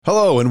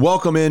Hello and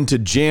welcome into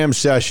Jam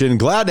Session.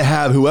 Glad to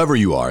have whoever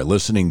you are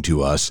listening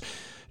to us.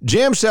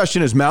 Jam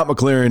Session is Matt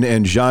McLaren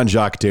and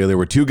Jean-Jacques Taylor.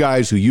 We're two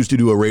guys who used to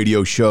do a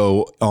radio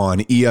show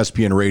on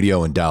ESPN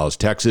Radio in Dallas,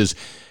 Texas.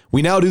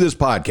 We now do this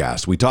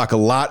podcast. We talk a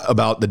lot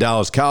about the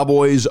Dallas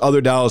Cowboys, other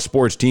Dallas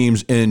sports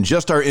teams, and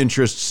just our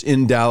interests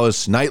in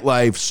Dallas,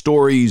 nightlife,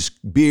 stories,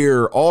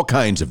 beer, all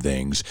kinds of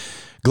things.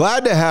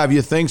 Glad to have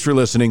you. Thanks for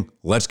listening.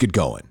 Let's get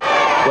going.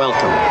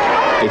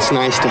 Welcome. It's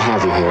nice to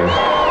have you here.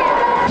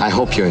 I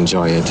hope you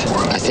enjoy it.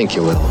 I think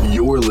you will.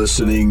 You're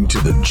listening to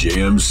the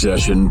Jam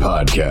Session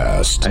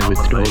Podcast. I was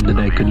told that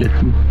I could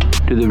listen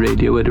to the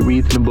radio at a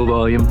reasonable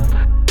volume.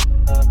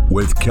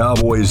 With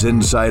Cowboys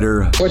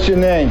insider... What's your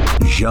name?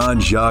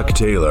 Jean-Jacques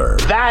Taylor.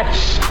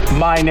 That's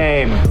my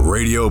name.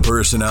 Radio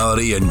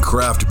personality and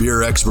craft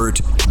beer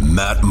expert,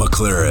 Matt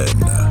McLaren.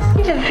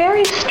 He's a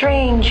very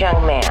strange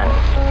young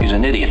man. He's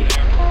an idiot.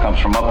 Comes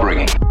from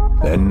upbringing.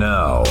 And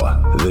now,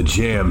 the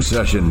Jam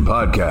Session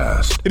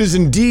Podcast. It is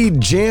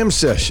indeed Jam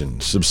Session.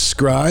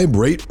 Subscribe,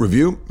 rate,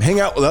 review, hang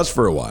out with us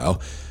for a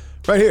while.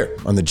 Right here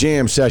on the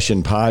Jam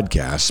Session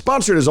Podcast.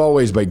 Sponsored as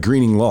always by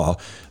Greening Law,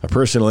 a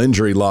personal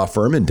injury law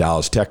firm in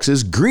Dallas,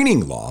 Texas.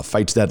 Greening Law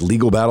fights that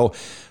legal battle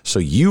so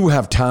you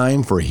have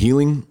time for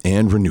healing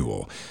and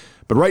renewal.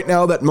 But right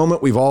now, that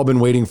moment we've all been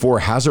waiting for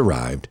has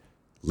arrived.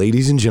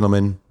 Ladies and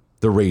gentlemen,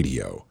 the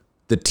radio,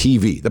 the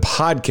TV, the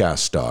podcast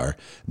star,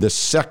 the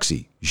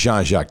sexy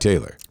Jean-Jacques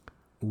Taylor.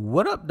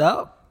 What up,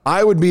 dog?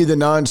 I would be the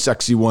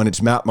non-sexy one.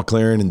 It's Matt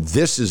McLaren, and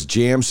this is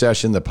Jam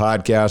Session, the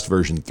podcast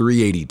version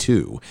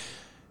 382,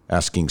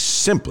 asking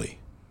simply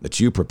that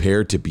you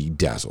prepare to be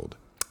dazzled.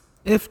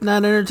 If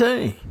not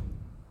entertained.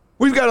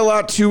 We've got a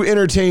lot to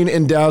entertain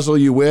and dazzle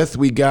you with.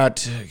 We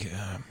got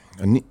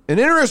an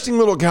interesting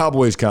little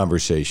Cowboys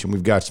conversation.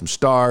 We've got some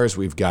stars.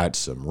 We've got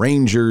some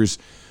Rangers,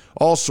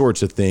 all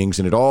sorts of things,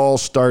 and it all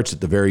starts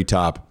at the very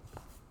top,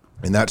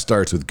 and that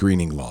starts with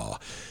Greening Law.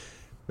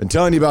 Been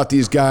telling you about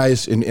these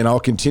guys, and I'll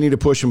continue to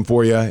push them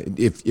for you.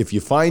 If you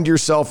find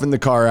yourself in the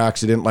car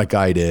accident like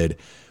I did,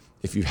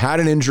 if you've had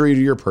an injury to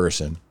your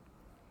person,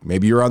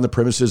 maybe you're on the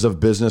premises of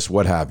business,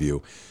 what have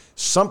you,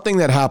 something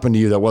that happened to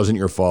you that wasn't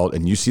your fault,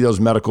 and you see those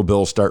medical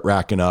bills start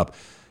racking up,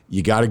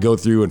 you got to go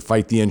through and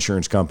fight the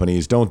insurance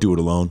companies. Don't do it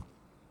alone.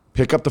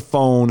 Pick up the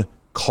phone,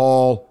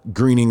 call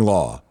Greening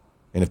Law.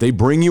 And if they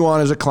bring you on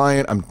as a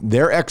client,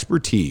 their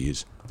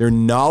expertise, their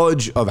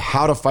knowledge of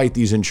how to fight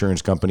these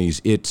insurance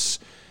companies, it's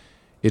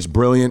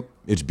brilliant,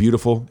 it's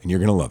beautiful, and you're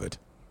going to love it.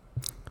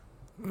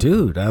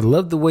 Dude, I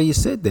love the way you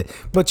said that.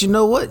 But you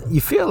know what?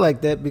 You feel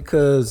like that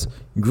because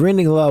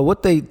Greening Law,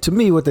 what they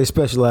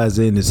specialize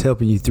in is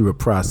helping you through a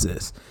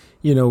process.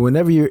 You know,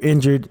 whenever you're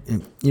injured,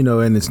 and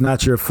it's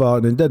not your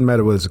fault, and it doesn't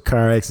matter whether it's a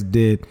car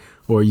accident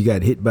or you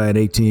got hit by an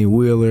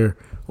 18-wheeler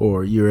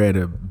or you're at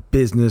a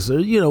business or,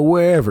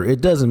 wherever.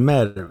 It doesn't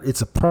matter.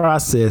 It's a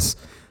process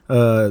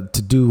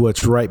to do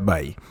what's right by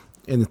you.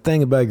 And the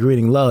thing about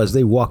Greening Law is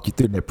they walk you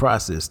through that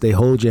process. They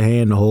hold your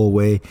hand the whole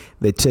way.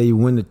 They tell you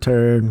when to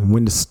turn,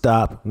 when to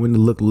stop, when to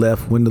look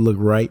left, when to look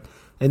right.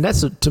 And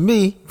that's, to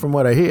me, from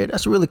what I hear,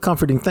 that's a really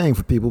comforting thing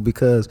for people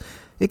because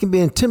it can be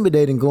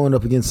intimidating going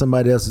up against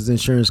somebody else's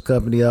insurance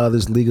company, all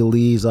this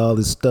legalese, all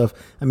this stuff.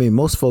 I mean,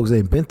 most folks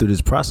ain't been through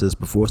this process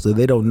before, so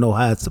they don't know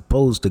how it's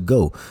supposed to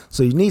go.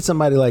 So you need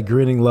somebody like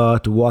Greening Law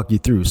to walk you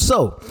through.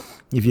 So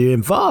if you're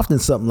involved in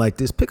something like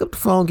this, pick up the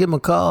phone, give them a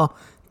call.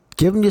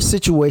 Give them your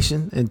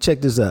situation and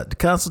check this out. The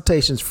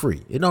consultation's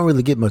free. It don't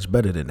really get much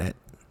better than that.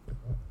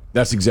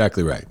 That's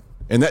exactly right.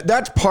 And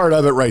that's part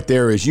of it right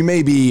there is you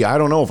may be, I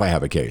don't know if I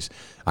have a case.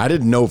 I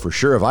didn't know for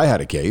sure if I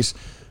had a case.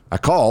 I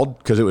called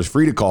because it was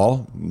free to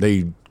call.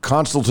 They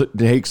consult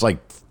takes like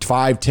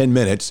 5-10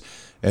 minutes,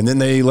 and then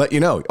they let you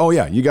know, oh,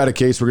 yeah, you got a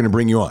case. We're going to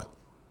bring you on.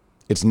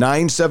 It's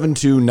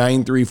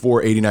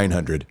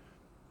 972-934-8900.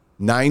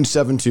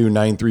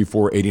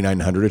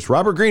 972-934-8900. It's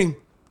Robert Greening.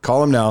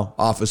 Call him now.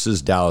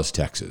 Offices, Dallas,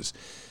 Texas.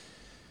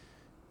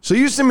 So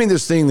you sent me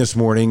this thing this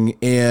morning,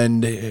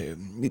 and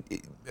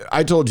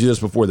I told you this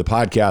before the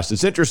podcast.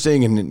 It's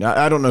interesting, and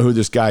I don't know who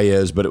this guy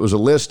is, but it was a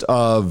list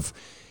of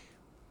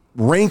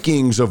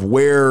rankings of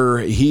where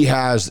he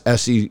has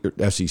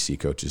SEC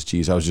coaches.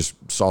 Geez, I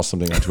saw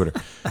something on Twitter.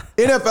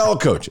 NFL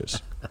coaches,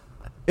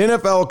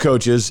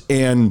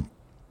 and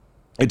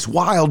it's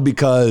wild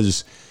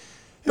because...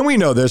 And we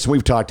know this, and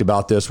we've talked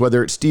about this,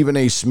 whether it's Stephen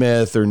A.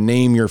 Smith or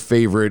name your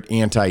favorite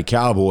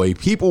anti-Cowboy,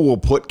 people will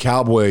put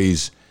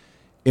Cowboys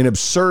in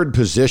absurd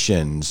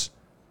positions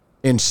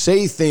and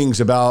say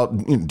things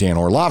about Dan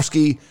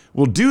Orlovsky,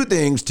 will do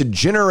things to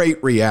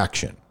generate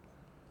reaction.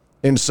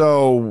 And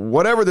so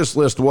whatever this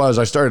list was,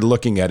 I started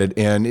looking at it,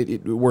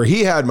 and where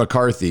he had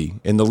McCarthy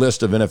in the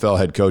list of NFL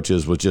head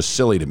coaches was just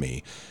silly to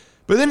me.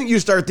 But then you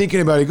start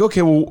thinking about it,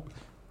 okay, well,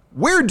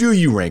 where do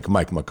you rank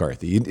Mike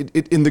McCarthy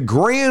in the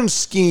grand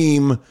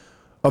scheme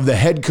of the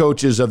head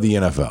coaches of the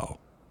NFL?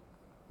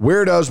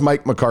 Where does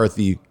Mike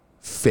McCarthy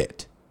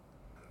fit?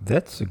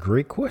 That's a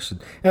great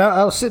question. And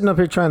I was sitting up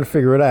here trying to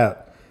figure it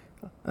out.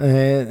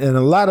 And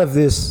a lot of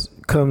this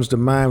comes to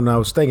mind when I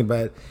was thinking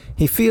about it.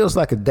 He feels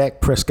like a Dak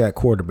Prescott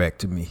quarterback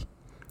to me.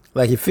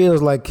 Like, it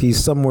feels like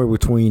he's somewhere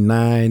between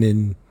 9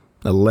 and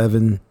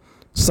 11,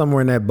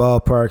 somewhere in that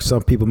ballpark.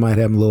 Some people might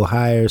have him a little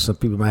higher. Some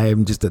people might have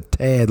him just a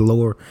tad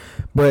lower.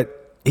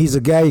 But he's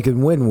a guy you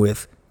can win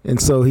with. And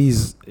so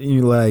he's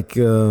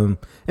and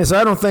so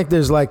I don't think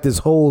there's like this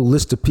whole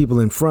list of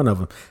people in front of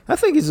him. I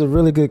think he's a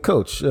really good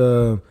coach.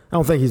 I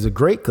don't think he's a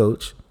great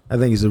coach. I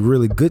think he's a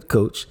really good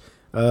coach.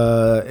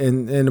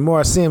 And the more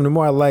I see him, the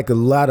more I like a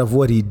lot of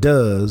what he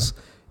does.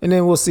 And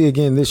then we'll see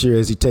again this year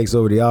as he takes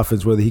over the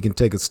offense, whether he can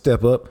take a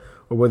step up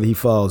or whether he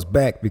falls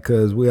back,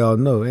 because we all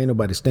know ain't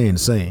nobody staying the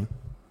same.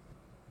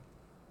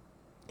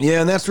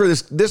 Yeah, and that's where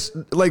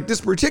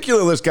this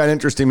particular list got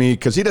interesting to me,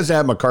 because he doesn't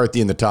have McCarthy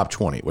in the top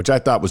 20, which I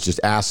thought was just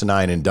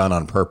asinine and done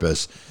on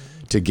purpose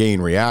to gain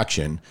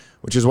reaction,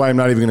 which is why I'm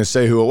not even going to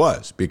say who it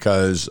was,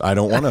 because I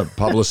don't want to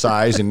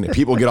publicize and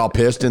people get all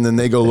pissed and then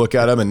they go look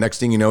at him and next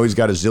thing you know, he's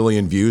got a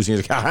zillion views and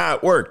he's like, haha,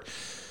 it worked.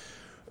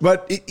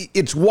 But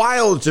it's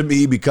wild to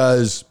me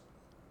because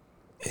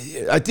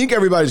I think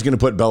everybody's going to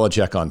put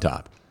Belichick on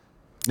top.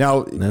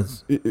 Now,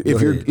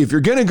 if you're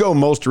going to go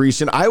most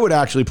recent, I would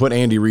actually put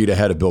Andy Reid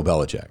ahead of Bill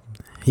Belichick.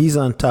 He's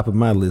on top of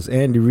my list.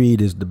 Andy Reid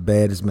is the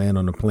baddest man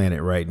on the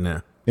planet right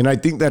now. And I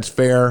think that's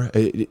fair.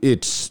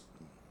 It's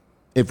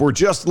if we're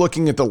just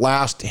looking at the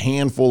last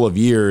handful of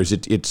years,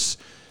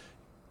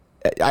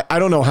 I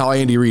don't know how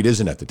Andy Reid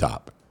isn't at the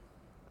top.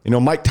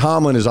 Mike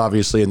Tomlin is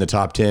obviously in the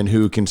top 10,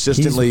 who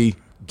consistently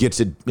gets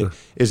it.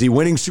 Is he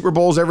winning Super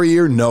Bowls every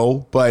year?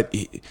 No. But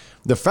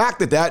the fact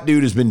that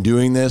dude has been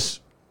doing this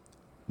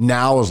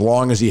now as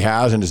long as he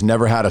has and has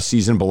never had a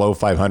season below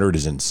 500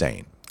 is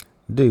insane.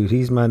 Dude,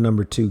 he's my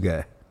number 2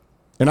 guy.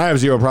 And I have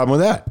zero problem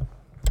with that.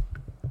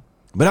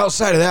 But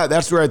outside of that,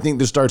 that's where I think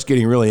this starts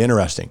getting really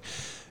interesting.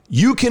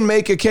 You can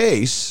make a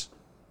case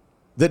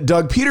that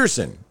Doug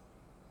Peterson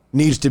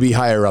needs to be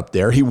higher up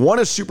there. He won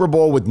a Super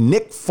Bowl with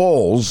Nick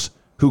Foles,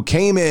 who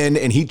came in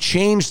and he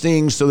changed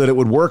things so that it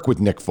would work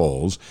with Nick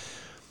Foles.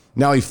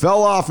 Now, he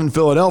fell off in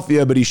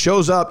Philadelphia, but he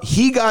shows up.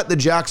 He got the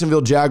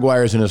Jacksonville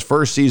Jaguars in his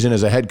first season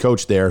as a head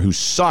coach there, who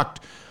sucked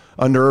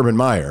under Urban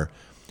Meyer,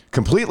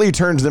 completely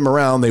turns them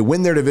around. They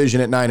win their division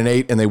at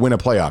 9-8, and they win a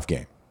playoff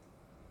game.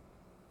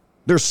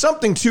 There's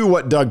something to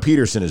what Doug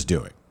Peterson is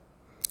doing.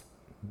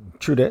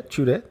 True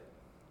that.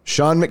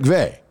 Sean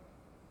McVay.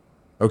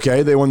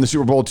 Okay, they won the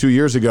Super Bowl 2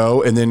 years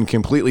ago and then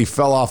completely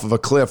fell off of a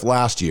cliff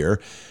last year.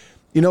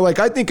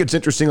 I think it's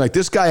interesting. Like,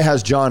 this guy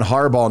has John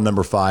Harbaugh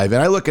number 5, and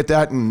I look at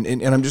that and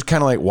I'm just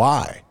kind of like,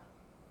 why?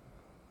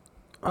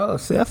 Oh,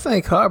 see, I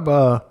think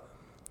Harbaugh.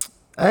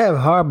 I have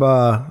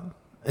Harbaugh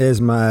as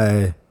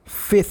my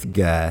 5th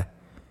guy,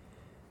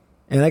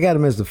 and I got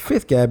him as the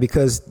 5th guy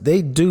because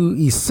they do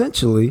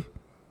essentially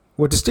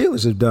what the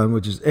Steelers have done,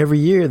 which is every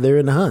year they're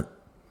in the hunt.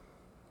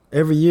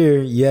 Every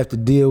year you have to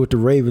deal with the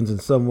Ravens in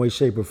some way,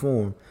 shape, or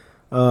form.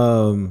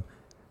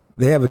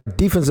 They have a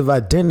defensive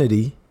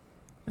identity.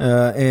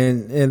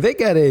 And they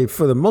got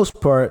for the most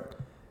part,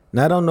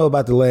 now I don't know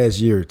about the last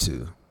year or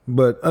two,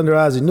 but under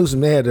Ozzie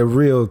Newsome, they had a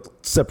real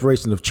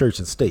separation of church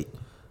and state.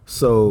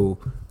 So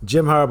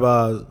John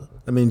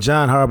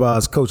Harbaugh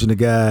is coaching the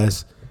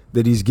guys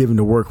that he's given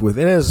to work with.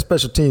 And as a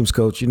special teams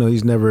coach,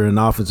 he's never an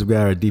offensive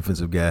guy or a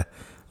defensive guy.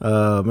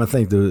 I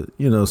think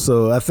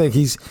so I think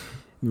he's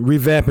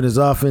revamping his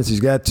offense.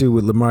 He's got to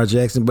with Lamar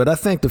Jackson. But I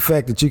think the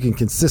fact that you can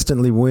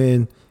consistently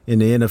win in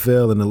the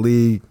NFL and the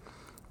league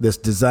that's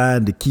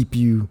designed to keep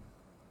you,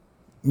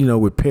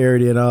 with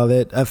parity and all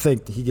that, I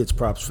think he gets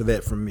props for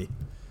that from me.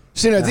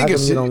 See, I think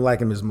you don't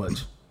like him as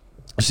much.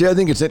 See, I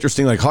think it's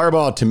interesting, like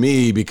Harbaugh to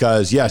me,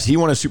 because yes, he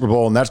won a Super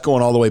Bowl, and that's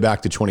going all the way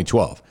back to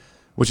 2012,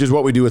 which is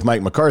what we do with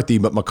Mike McCarthy.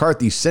 But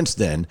McCarthy since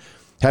then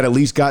had at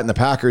least gotten the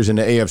Packers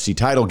into AFC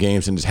title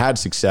games and has had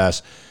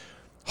success.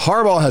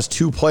 Harbaugh has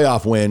 2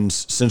 playoff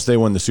wins since they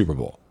won the Super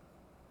Bowl.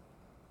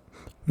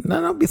 No,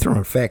 don't be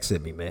throwing facts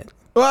at me, man.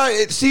 Well,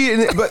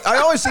 but I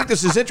always think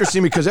this is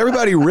interesting because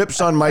everybody rips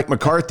on Mike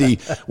McCarthy.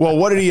 Well,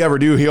 what did he ever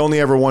do? He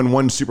only ever won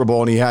 1 Super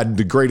Bowl, and he had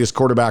the greatest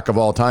quarterback of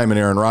all time in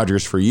Aaron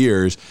Rodgers for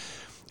years.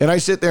 And I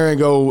sit there and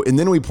go, and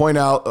then we point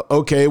out,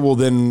 okay, well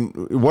then,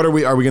 what are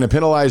we going to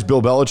penalize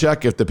Bill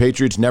Belichick if the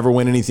Patriots never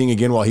win anything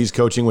again while he's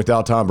coaching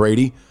without Tom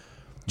Brady?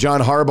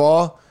 John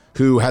Harbaugh,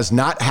 who has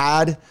not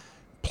had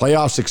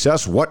playoff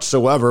success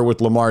whatsoever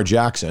with Lamar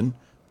Jackson.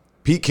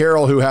 Pete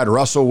Carroll, who had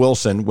Russell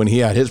Wilson when he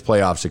had his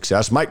playoff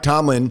success. Mike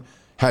Tomlin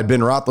had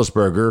Ben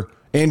Roethlisberger.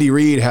 Andy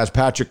Reid has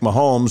Patrick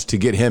Mahomes to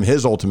get him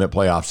his ultimate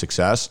playoff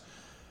success.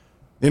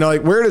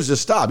 Where does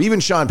this stop? Even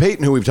Sean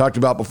Payton, who we've talked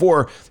about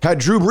before, had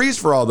Drew Brees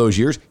for all those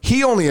years.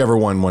 He only ever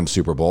won 1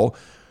 Super Bowl.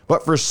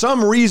 But for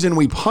some reason,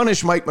 we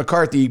punish Mike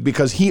McCarthy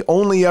because he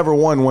only ever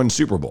won 1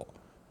 Super Bowl.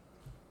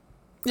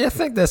 Yeah, I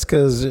think that's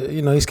because,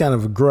 he's kind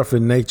of gruff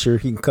in nature.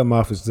 He can come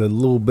off as a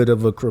little bit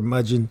of a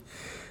curmudgeon.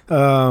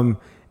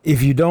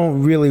 If you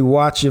don't really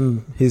watch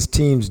his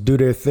teams do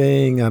their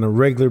thing on a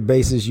regular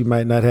basis, you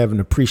might not have an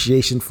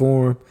appreciation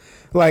for him.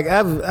 Like,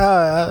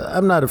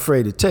 I'm not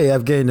afraid to tell you,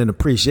 I've gained an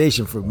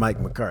appreciation for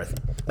Mike McCarthy.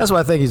 That's why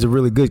I think he's a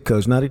really good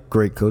coach. Not a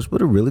great coach,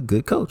 but a really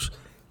good coach.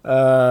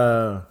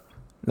 Now,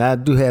 I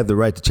do have the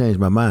right to change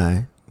my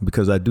mind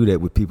because I do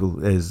that with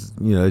people as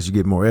you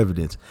get more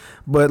evidence.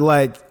 But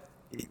like,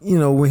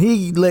 when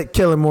he let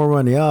Kellen Moore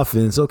run the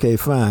offense, okay,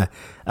 fine.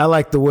 I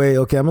like the way,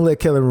 okay, I'm going to let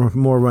Kellen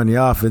Moore run the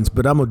offense,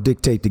 but I'm going to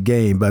dictate the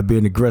game by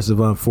being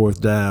aggressive on fourth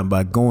down,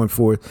 by going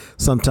for it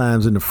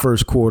sometimes in the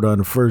first quarter on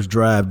the first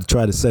drive to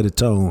try to set a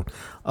tone.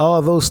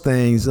 All those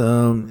things.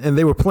 And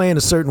they were playing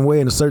a certain way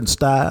in a certain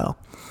style.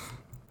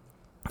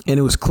 And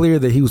it was clear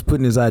that he was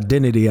putting his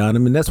identity on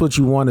him. And that's what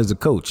you want as a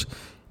coach.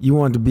 You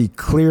want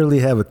to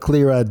have a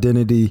clear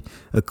identity,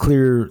 a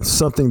clear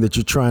something that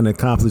you're trying to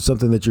accomplish,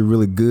 something that you're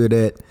really good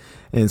at,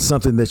 and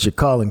something that's your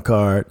calling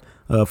card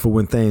for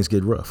when things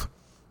get rough.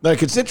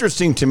 Like, it's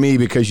interesting to me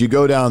because you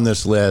go down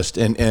this list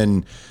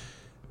and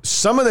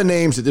some of the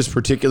names that this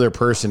particular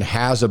person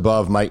has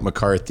above Mike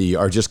McCarthy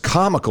are just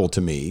comical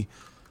to me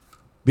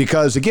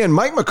because, again,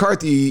 Mike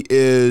McCarthy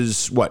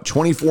is,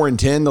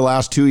 24-10 the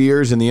last 2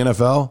 years in the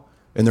NFL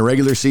in the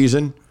regular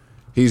season.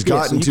 He's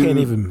gotten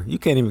you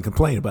can't even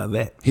complain about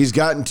that. He's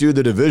gotten to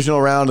the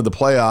divisional round of the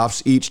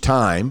playoffs each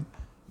time.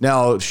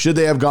 Now, should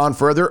they have gone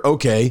further?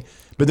 Okay.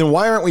 But then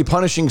why aren't we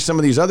punishing some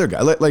of these other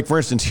guys? Like, for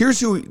instance,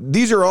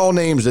 these are all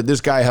names that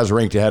this guy has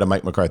ranked ahead of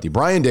Mike McCarthy.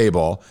 Brian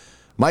Daboll,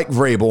 Mike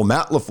Vrabel,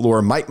 Matt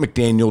LaFleur, Mike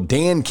McDaniel,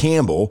 Dan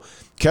Campbell,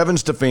 Kevin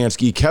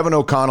Stefanski, Kevin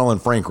O'Connell,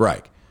 and Frank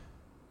Reich.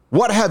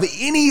 What have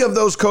any of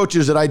those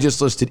coaches that I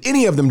just listed,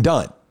 any of them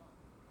done?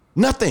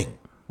 Nothing,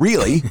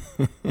 really.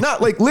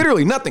 Not like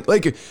literally nothing.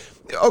 Like,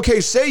 okay,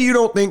 say you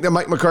don't think that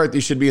Mike McCarthy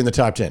should be in the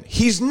top 10.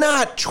 He's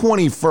not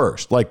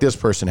 21st like this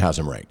person has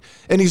him ranked.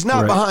 And he's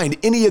not behind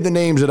any of the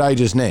names that I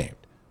just named.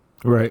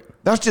 Right.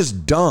 That's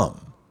just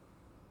dumb.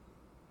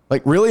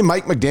 Like, really,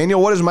 Mike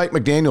McDaniel? What has Mike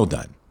McDaniel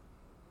done?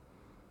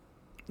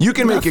 You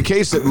can make a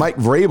case that Mike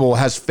Vrabel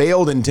has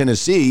failed in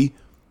Tennessee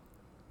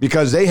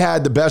because they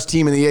had the best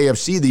team in the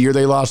AFC the year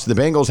they lost to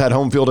the Bengals, had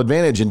home field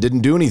advantage, and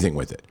didn't do anything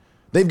with it.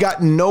 They've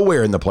gotten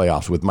nowhere in the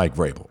playoffs with Mike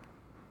Vrabel.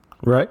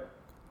 Right.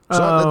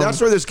 So that's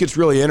where this gets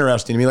really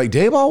interesting to me. Like,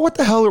 Daboll, what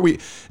the hell are we?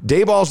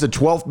 Daboll's the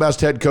 12th best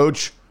head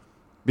coach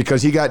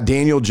because he got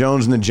Daniel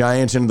Jones and the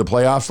Giants into the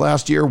playoffs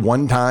last year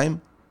one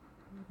time.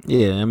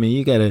 Yeah, I mean,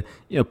 you gotta,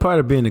 part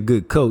of being a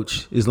good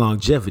coach is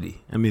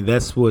longevity. I mean,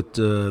 that's what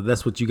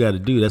you got to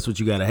do. That's what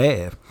you got to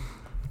have.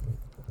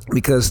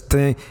 Because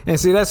that's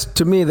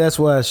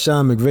why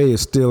Sean McVay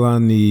is still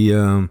on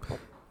the.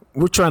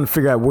 We're trying to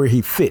figure out where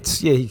he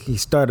fits. Yeah, he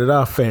started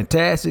off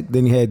fantastic,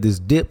 then he had this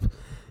dip,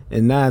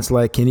 and now it's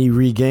like, can he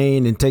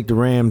regain and take the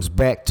Rams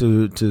back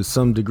to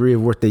some degree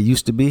of what they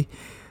used to be?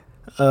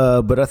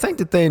 But I think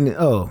the thing.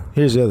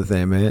 Here's the other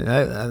thing, man.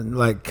 I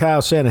like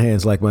Kyle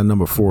Shanahan's like my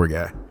number 4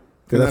 guy.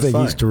 Because I think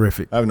he's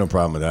terrific. I have no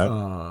problem with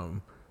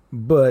that.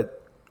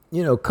 But,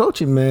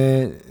 coaching,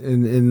 man,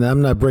 and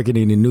I'm not breaking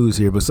any news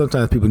here, but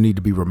sometimes people need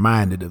to be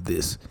reminded of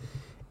this.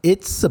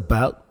 It's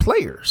about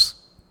players.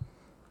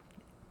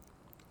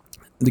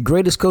 The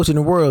greatest coach in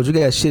the world, you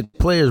got shit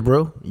players,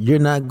 bro. You're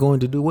not going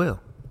to do well.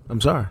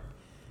 I'm sorry.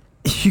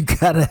 You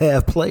got to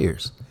have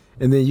players.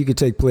 And then you can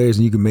take players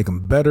and you can make them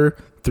better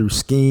through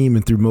scheme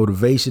and through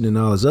motivation and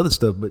all this other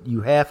stuff. But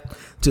you have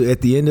to, at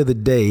the end of the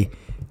day,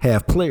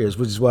 have players,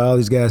 which is why all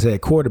these guys had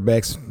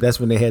quarterbacks.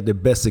 That's when they had their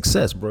best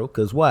success, bro.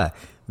 Because why?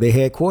 They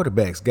had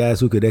quarterbacks, guys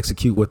who could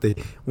execute what they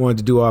wanted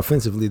to do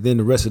offensively. Then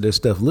the rest of their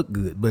stuff looked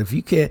good. But if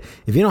you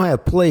don't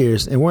have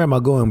players, and where am I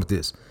going with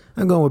this?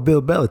 I'm going with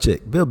Bill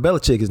Belichick. Bill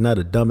Belichick is not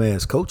a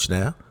dumbass coach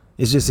now.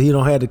 It's just he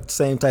don't have the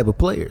same type of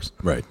players.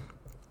 Right.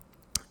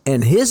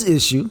 And his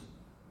issue,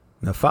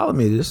 now follow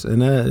me this,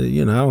 and I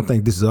don't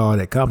think this is all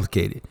that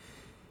complicated.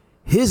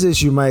 His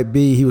issue might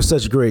be he was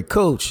such a great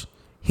coach,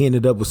 he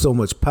ended up with so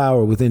much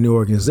power within the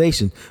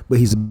organization, but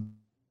he's a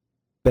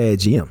bad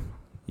GM.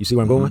 You see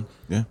where I'm going?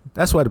 Yeah.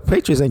 That's why the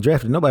Patriots ain't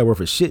drafted nobody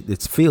worth a shit.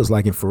 It feels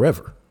like in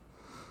forever.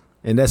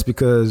 And that's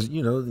because,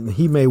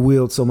 he may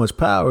wield so much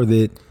power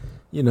that,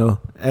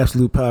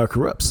 absolute power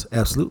corrupts.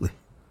 Absolutely.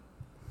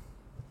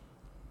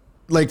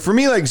 Like, for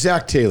me, like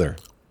Zach Taylor,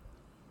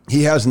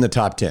 he has in the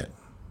top 10.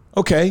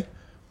 Okay.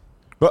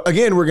 But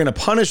again, we're going to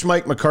punish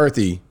Mike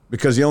McCarthy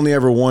because he only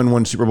ever won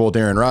one Super Bowl with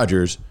Aaron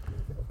Rodgers.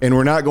 And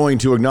we're not going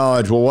to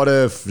acknowledge, well, what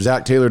if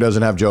Zach Taylor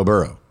doesn't have Joe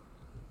Burrow?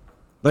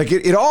 Like,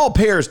 it all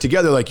pairs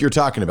together like you're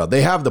talking about.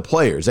 They have the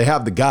players. They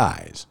have the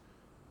guys.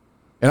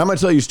 And I'm going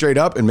to tell you straight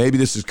up, and maybe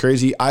this is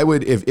crazy, I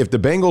would, if the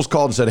Bengals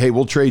called and said, hey,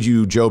 we'll trade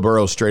you Joe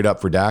Burrow straight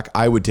up for Dak,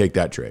 I would take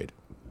that trade.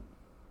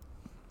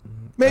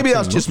 Maybe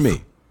that's just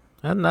me.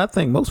 I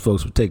think most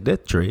folks would take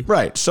that trade.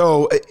 Right.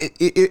 So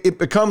it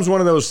becomes one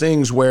of those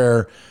things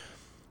where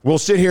we'll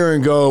sit here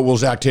and go, well,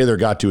 Zach Taylor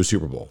got to a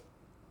Super Bowl.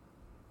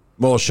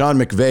 Well, Sean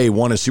McVay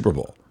won a Super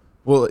Bowl.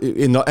 Well,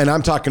 and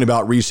I'm talking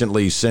about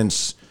recently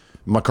since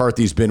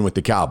McCarthy's been with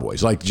the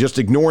Cowboys. Like, just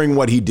ignoring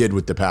what he did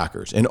with the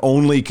Packers and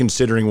only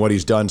considering what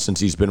he's done since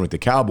he's been with the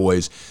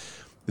Cowboys.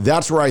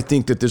 That's where I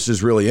think that this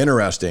is really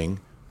interesting.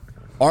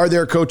 Are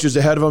there coaches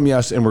ahead of him?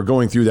 Yes, and we're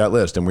going through that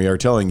list, and we are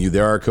telling you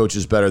there are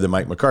coaches better than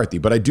Mike McCarthy.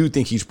 But I do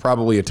think he's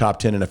probably a top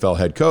 10 NFL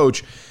head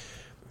coach.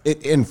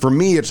 And for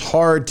me, it's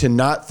hard to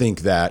not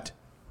think that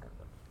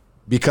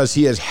because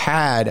he has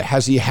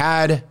he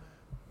had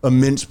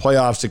immense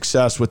playoff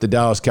success with the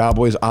Dallas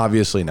Cowboys?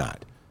 Obviously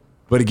not.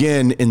 But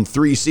again, in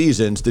 3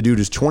 seasons, the dude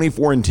is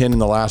 24-10 in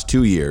the last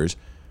 2 years.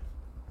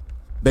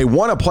 They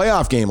won a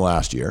playoff game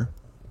last year.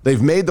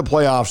 They've made the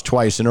playoffs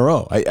twice in a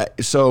row.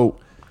 So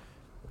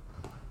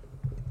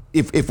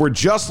if we're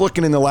just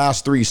looking in the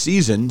last 3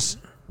 seasons,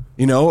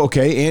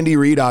 okay, Andy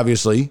Reid,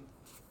 obviously.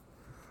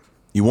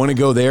 You want to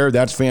go there,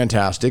 that's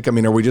fantastic. I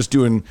mean, are we just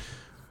doing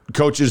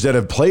coaches that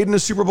have played in the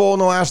Super Bowl in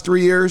the last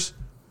 3 years?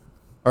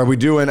 Are we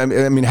doing, I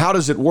mean, how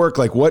does it work?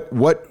 Like what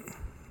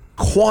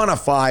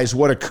quantifies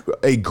what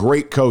a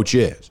great coach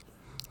is?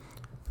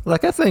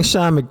 Like, I think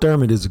Sean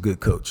McDermott is a good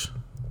coach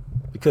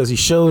because he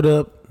showed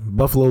up.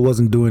 Buffalo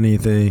wasn't doing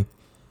anything.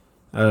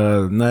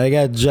 Now they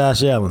got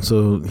Josh Allen,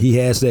 so he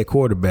has that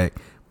quarterback.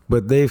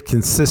 But they've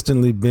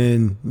consistently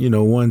been,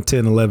 1,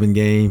 10, 11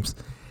 games.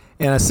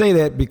 And I say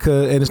that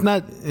because, and it's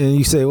not, and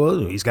you say, well,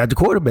 he's got the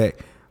quarterback.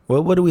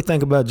 Well, what do we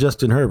think about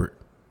Justin Herbert?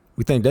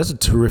 We think that's a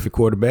terrific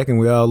quarterback, and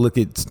we all look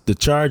at the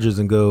Chargers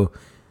and go,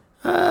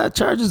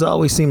 Chargers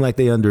always seem like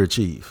they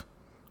underachieve.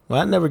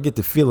 Well, I never get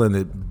the feeling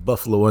that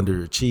Buffalo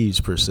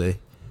underachieves per se.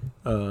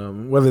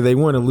 Whether they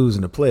win or lose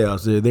in the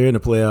playoffs, they're in the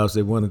playoffs.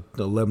 They won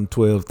 11,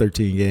 12,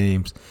 13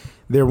 games.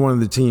 They're one of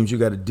the teams you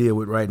got to deal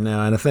with right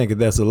now, and I think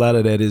that's a lot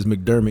of that is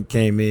McDermott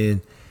came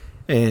in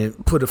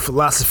and put a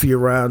philosophy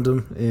around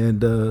them,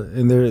 and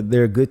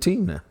they're a good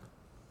team now.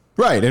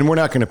 Right, and we're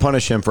not going to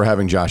punish him for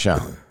having Josh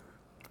Allen.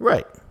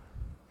 Right.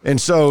 And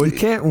so you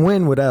can't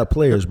win without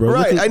players, bro.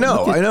 Right, I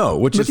know,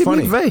 which is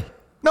funny. McVay.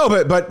 No,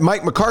 but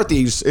Mike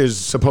McCarthy is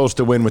supposed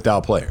to win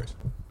without players.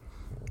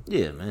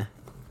 Yeah, man.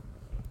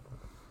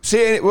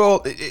 See,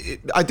 well,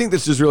 I think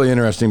this is really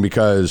interesting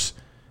because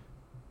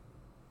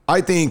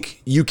I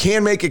think you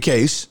can make a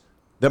case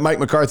that Mike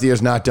McCarthy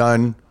has not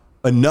done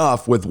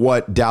enough with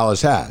what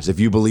Dallas has. If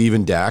you believe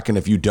in Dak, and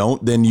if you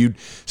don't, then you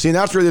see, and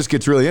that's where this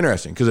gets really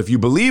interesting, because if you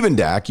believe in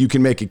Dak, you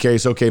can make a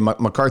case, okay,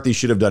 McCarthy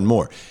should have done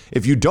more.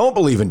 If you don't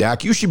believe in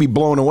Dak, you should be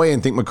blown away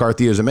and think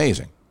McCarthy is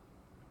amazing.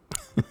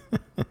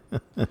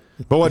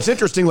 But what's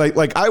interesting,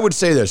 like I would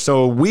say this,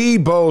 so we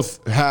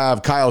both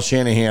have Kyle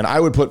Shanahan.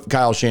 I would put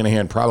Kyle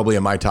Shanahan probably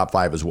in my top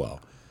 5 as well.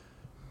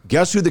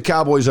 Guess who the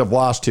Cowboys have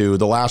lost to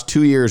the last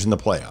 2 years in the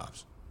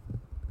playoffs?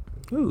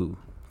 Ooh,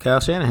 Kyle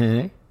Shanahan,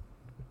 eh?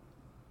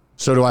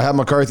 So do I have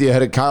McCarthy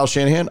ahead of Kyle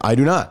Shanahan? I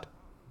do not.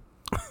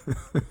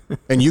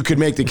 And you could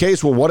make the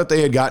case, well, what if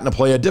they had gotten to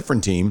play a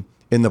different team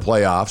in the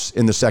playoffs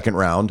in the second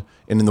round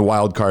and in the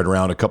wild card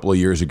round a couple of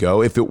years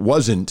ago? If it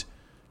wasn't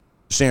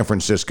San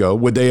Francisco,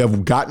 would they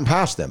have gotten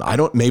past them?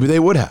 Maybe they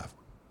would have.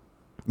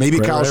 Maybe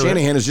Kyle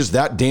Shanahan is just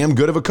that damn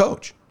good of a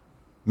coach.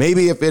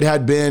 Maybe if it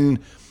had been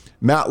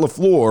Matt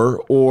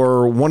LaFleur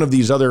or one of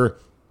these other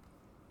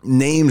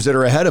names that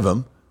are ahead of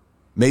him,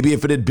 maybe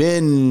if it had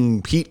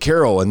been Pete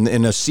Carroll in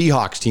a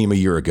Seahawks team a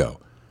year ago,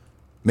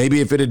 maybe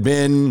if it had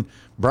been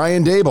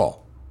Brian Daboll,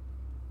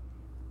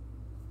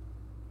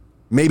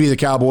 maybe the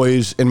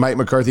Cowboys and Mike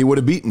McCarthy would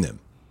have beaten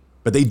them.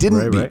 But they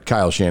didn't beat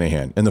Kyle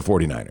Shanahan and the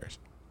 49ers.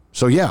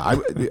 So, yeah,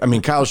 I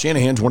mean, Kyle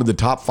Shanahan's one of the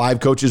top 5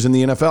 coaches in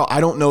the NFL.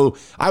 I don't know.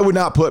 I would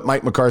not put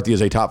Mike McCarthy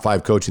as a top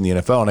 5 coach in the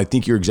NFL, and I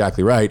think you're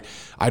exactly right.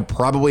 I'd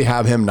probably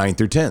have him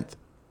 9th or 10th.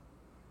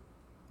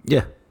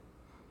 Yeah.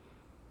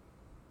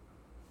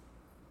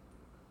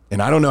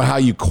 And I don't know how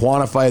you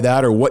quantify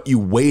that or what you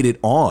weight it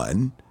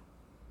on,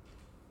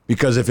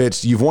 because if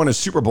it's you've won a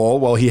Super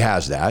Bowl, well, he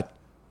has that.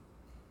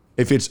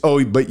 If it's,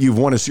 but you've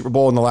won a Super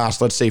Bowl in the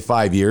last, let's say,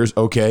 5 years,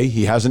 okay,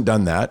 he hasn't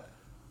done that.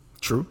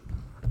 True.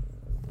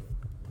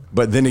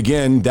 But then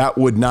again,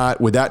 would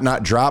that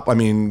not drop? I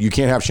mean, you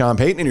can't have Sean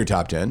Payton in your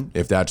top 10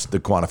 if that's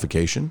the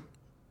quantification.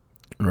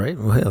 Right.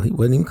 Well, hell, he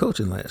wasn't even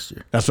coaching last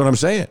year. That's what I'm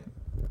saying.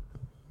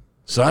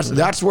 So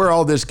that's where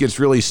all this gets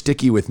really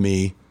sticky with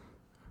me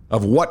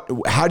of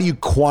how do you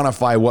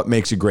quantify what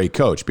makes a great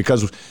coach?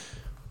 Because,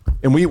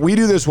 and we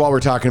do this while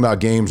we're talking about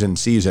games and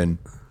season.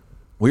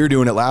 We were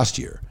doing it last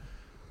year.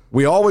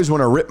 We always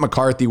want to rip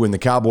McCarthy when the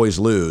Cowboys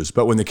lose,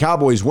 but when the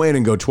Cowboys win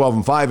and go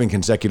 12-5 in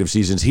consecutive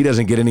seasons, he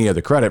doesn't get any of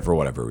the credit for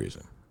whatever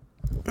reason.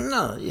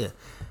 No, yeah.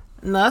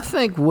 No, I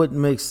think what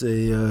makes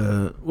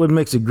a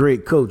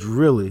great coach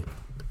really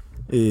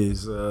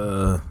is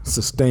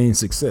sustained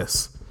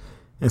success.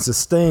 And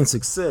sustained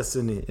success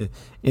in the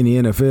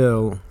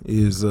NFL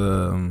is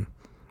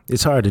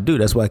it's hard to do.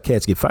 That's why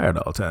cats get fired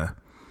all the time.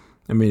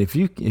 I mean, if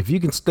you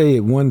can stay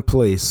at one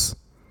place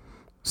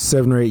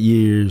 7 or 8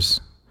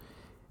 years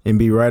and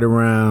be right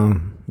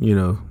around,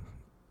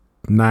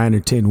 9 or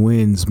 10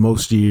 wins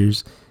most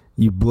years,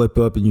 you blip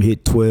up and you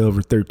hit 12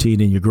 or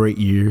 13 in your great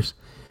years,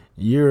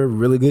 you're a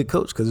really good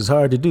coach, because it's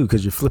hard to do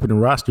because you're flipping the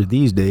roster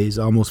these days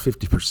almost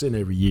 50%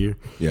 every year.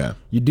 Yeah.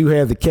 You do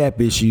have the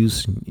cap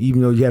issues,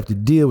 even though you have to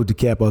deal with the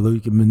cap, although you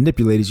can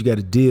manipulate it, you got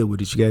to deal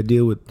with it. You got to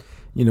deal with,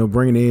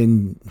 bringing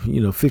in,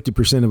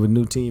 50% of a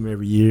new team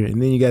every year.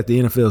 And then you got the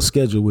NFL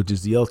schedule, which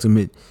is the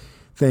ultimate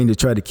thing to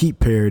try to keep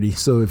parity.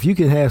 So if you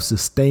can have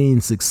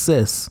sustained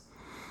success,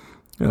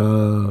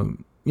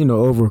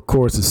 over a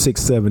course of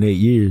 6, 7, 8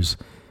 years,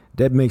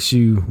 that makes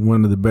you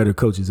one of the better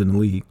coaches in the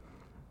league.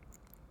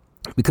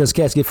 Because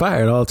cats get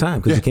fired all the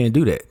time because you can't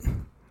do that.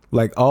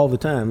 like all the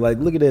time. Like,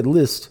 look at that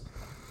list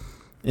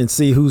and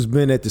see who's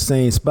been at the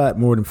same spot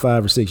more than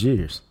 5 or 6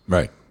 years.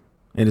 Right.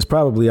 And it's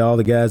probably all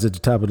the guys at the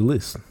top of the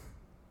list.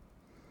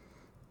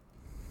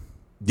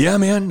 Yeah,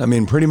 man. I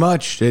mean, pretty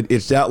much.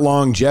 It's that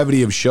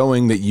longevity of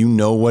showing that you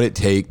know what it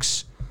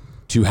takes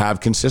to have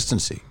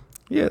consistency.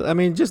 Yeah, I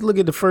mean, just look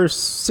at the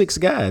first 6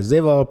 guys.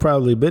 They've all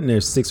probably been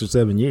there 6 or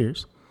 7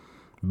 years.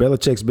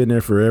 Belichick's been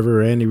there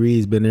forever. Andy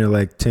Reid's been there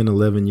like 10,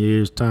 11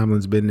 years.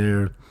 Tomlin's been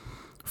there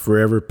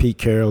forever. Pete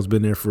Carroll's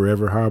been there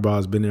forever.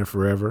 Harbaugh's been there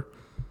forever.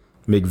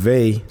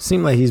 McVay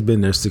seemed like he's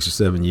been there 6 or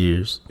 7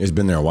 years. He's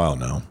been there a while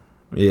now.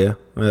 Yeah.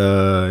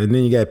 And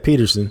then you got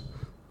Peterson.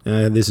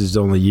 This is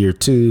only year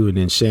 2. And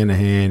then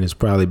Shanahan has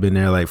probably been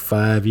there like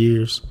 5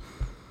 years.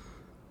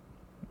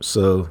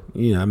 So,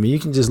 you know, I mean, you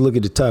can just look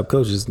at the top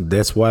coaches.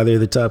 That's why they're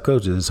the top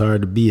coaches. It's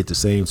hard to be at the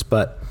same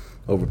spot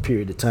over a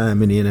period of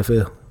time in the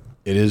NFL.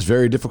 It is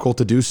very difficult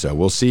to do so.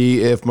 We'll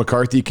see if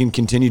McCarthy can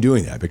continue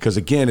doing that. Because,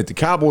 again, if the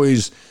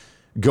Cowboys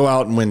go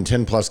out and win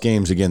 10-plus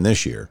games again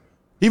this year,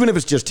 even if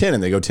it's just 10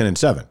 and they go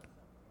 10-7.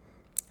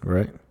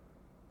 Right.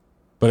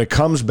 But it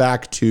comes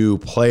back to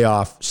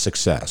playoff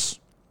success.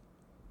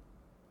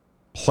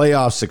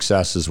 Playoff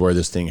success is where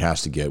this thing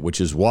has to get,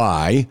 which is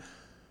why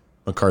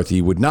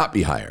McCarthy would not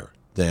be higher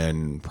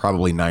than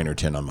probably 9 or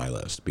 10 on my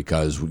list,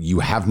 because you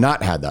have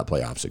not had that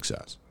playoff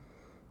success.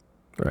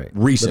 Right.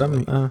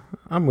 Recently. But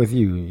I'm with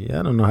you.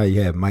 I don't know how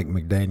you have Mike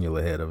McDaniel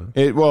ahead of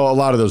him. Well, a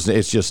lot of those,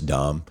 it's just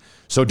dumb.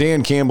 So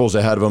Dan Campbell's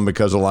ahead of him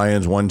because the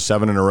Lions won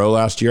 7 in a row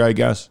last year, I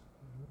guess.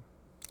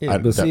 Yeah,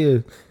 but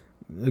see,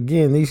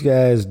 again, these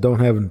guys don't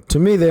have, to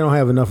me, they don't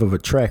have enough of a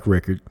track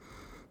record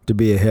to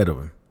be ahead of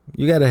him.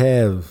 You got to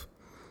have,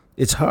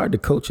 it's hard to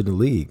coach in the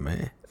league,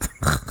 man.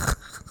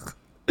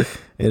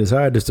 And it's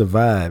hard to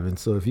survive. And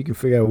so if you can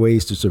figure out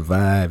ways to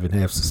survive and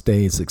have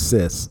sustained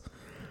success,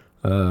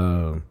 you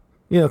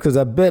know, because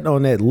I bet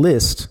on that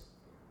list,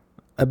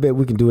 I bet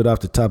we can do it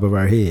off the top of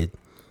our head.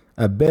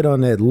 I bet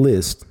on that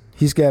list,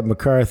 he's got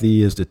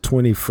McCarthy as the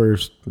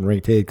 21st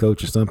ranked head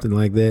coach or something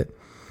like that.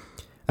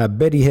 I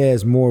bet he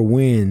has more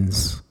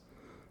wins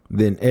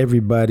than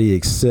everybody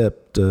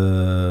except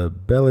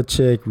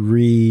Belichick,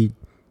 Reid,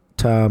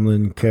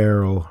 Tomlin,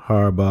 Carroll,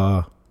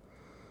 Harbaugh.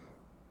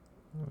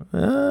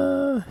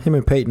 Him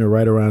and Peyton are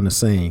right around the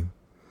same.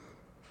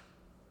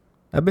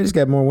 I bet he's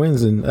got more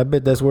wins, and I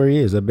bet that's where he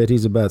is. I bet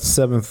he's about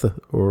 7th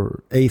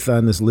or 8th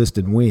on this list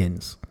in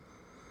wins.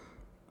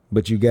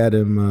 But you got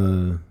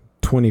him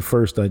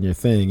 21st on your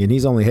thing, and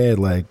he's only had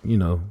 1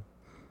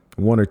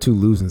 or 2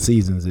 losing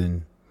seasons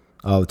in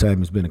all the time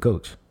he's been a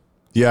coach.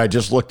 Yeah, I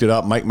just looked it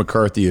up. Mike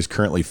McCarthy is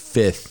currently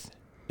 5th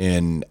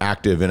in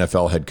active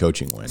NFL head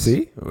coaching wins.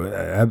 See,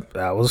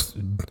 I was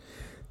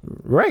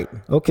right.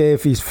 Okay,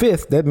 if he's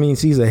 5th, that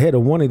means he's ahead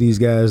of one of these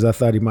guys. I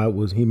thought he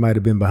might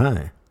have been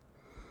behind.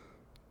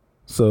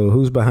 So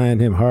who's behind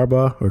him,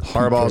 Harbaugh or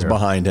Harbaugh's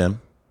behind him.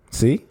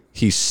 See,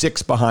 he's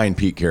 6 behind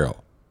Pete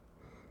Carroll.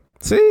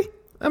 See,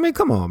 I mean,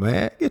 come on,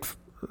 man.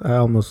 I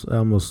almost.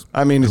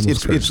 I mean,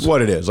 it's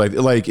what it is.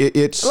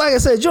 It's like I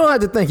said, you don't have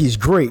to think he's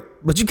great,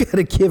 but you got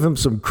to give him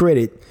some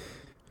credit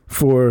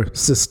for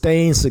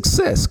sustained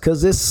success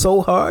because it's so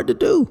hard to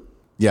do.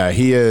 Yeah,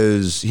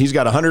 he's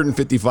got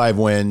 155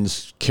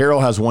 wins.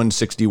 Carroll has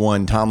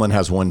 161. Tomlin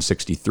has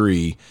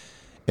 163.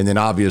 And then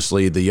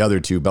obviously the other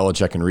two,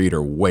 Belichick and Reid,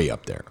 are way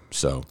up there.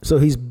 So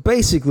he's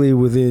basically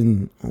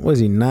within, what is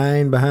he,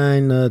 9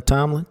 behind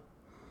Tomlin?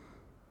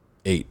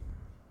 8.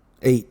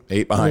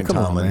 8 behind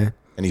Tomlin. On, man.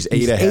 And he's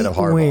 8 ahead of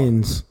Harbaugh.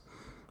 Wins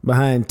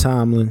behind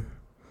Tomlin.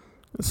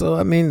 So,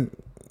 I mean,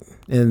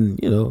 and,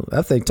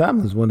 I think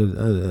Tomlin's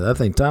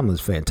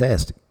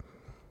fantastic.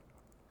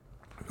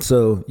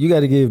 So you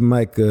got to give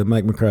Mike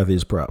McCarthy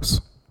his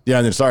props. Yeah,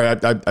 and then sorry,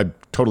 I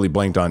totally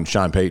blanked on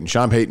Sean Payton.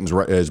 Sean Payton's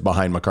is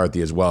behind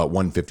McCarthy as well at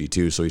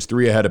 152, so he's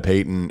 3 ahead of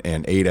Payton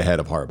and 8 ahead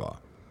of Harbaugh.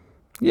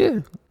 Yeah,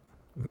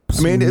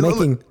 I mean,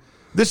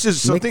 this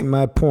is something. Making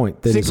my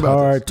point that it's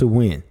hard to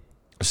win.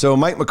 So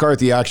Mike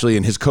McCarthy actually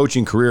in his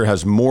coaching career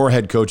has more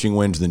head coaching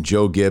wins than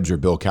Joe Gibbs or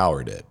Bill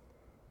Cowher did.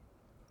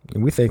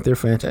 And we think they're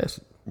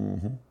fantastic.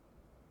 Mm-hmm.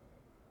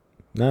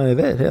 Not only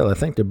that, hell, I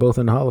think they're both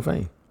in the Hall of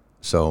Fame.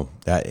 So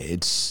that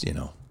it's,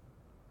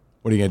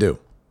 what are you going to do?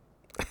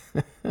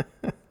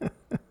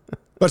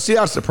 But see,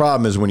 that's the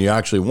problem is when you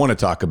actually want to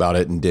talk about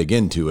it and dig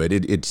into it,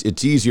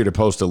 it's easier to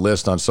post a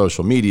list on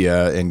social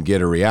media and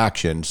get a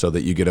reaction so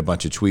that you get a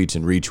bunch of tweets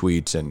and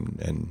retweets,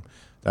 and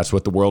that's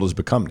what the world has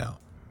become now.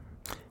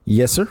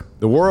 Yes, sir.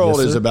 The world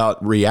is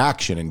about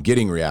reaction and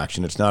getting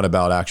reaction. It's not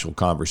about actual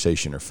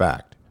conversation or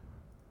fact.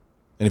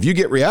 And if you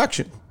get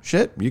reaction,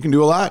 shit, you can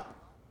do a lot.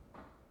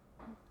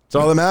 That's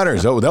all that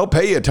matters. They'll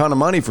pay you a ton of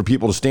money for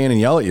people to stand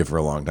and yell at you for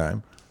a long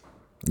time.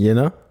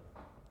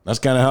 That's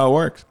kind of how it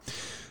works.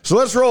 So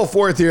let's roll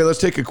forth here. Let's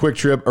take a quick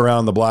trip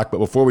around the block. But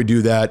before we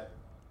do that,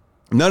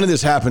 none of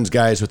this happens,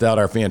 guys, without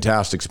our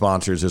fantastic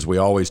sponsors, as we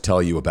always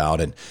tell you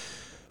about. And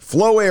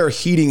Flow Air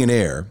Heating and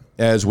Air,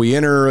 as we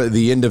enter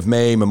the end of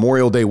May,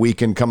 Memorial Day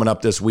weekend coming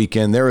up this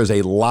weekend, there is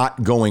a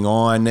lot going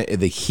on.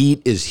 The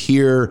heat is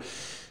here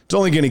It's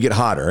only going to get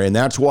hotter, and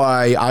that's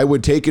why I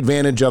would take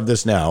advantage of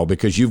this now,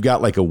 because you've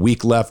got like a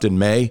week left in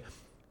May.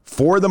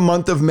 For the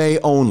month of May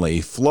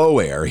only, Flow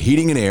Air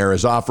Heating and Air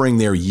is offering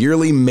their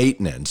yearly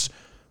maintenance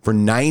for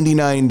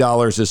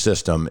 $99 a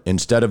system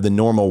instead of the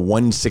normal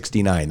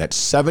 $169. That's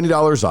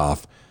 $70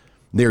 off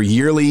their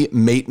yearly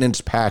maintenance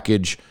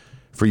package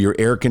for your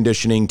air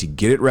conditioning to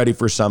get it ready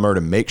for summer,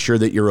 to make sure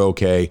that you're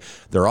okay.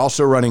 They're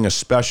also running a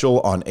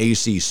special on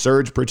AC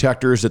surge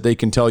protectors that they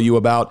can tell you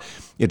about.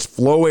 It's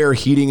Flow Air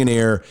Heating and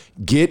Air.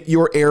 Get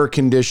your air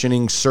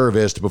conditioning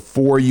serviced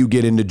before you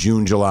get into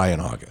June, July,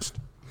 and August.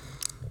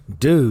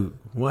 Dude,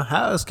 well,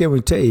 how else can we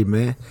tell you,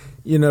 man?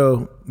 You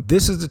know,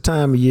 this is the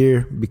time of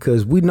year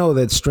because we know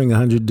that string of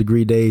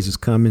 100-degree days is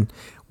coming.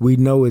 We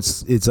know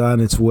it's on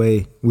its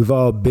way. We've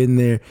all been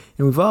there,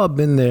 and we've all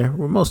been there,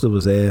 where most of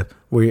us have,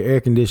 where your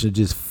air conditioner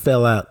just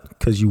fell out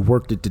because you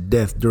worked it to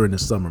death during the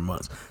summer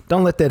months.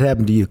 Don't let that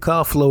happen to you.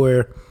 Call Flow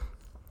Air.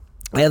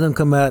 Have them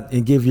come out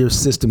and give your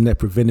system that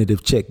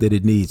preventative check that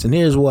it needs. And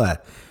here's why.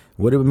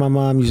 Whatever my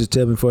mom used to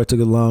tell me before I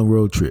took a long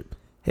road trip.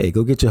 Hey,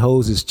 go get your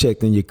hoses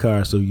checked in your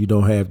car so you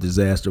don't have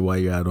disaster while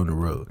you're out on the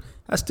road.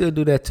 I still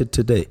do that to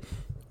today.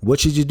 What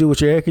should you do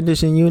with your air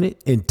conditioning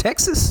unit in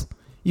Texas?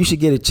 You should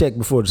get it checked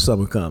before the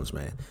summer comes,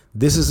 man.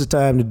 This is the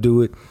time to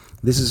do it.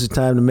 This is the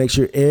time to make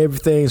sure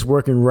everything's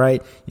working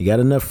right. You got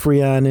enough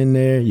Freon in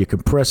there. Your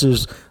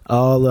compressors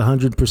all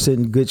 100%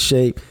 in good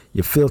shape.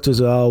 Your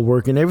filters are all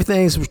working.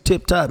 Everything's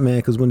tip top, man,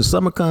 because when the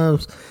summer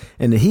comes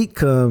and the heat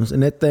comes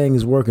and that thing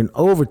is working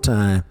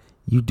overtime,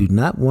 you do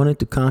not want it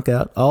to conk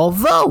out.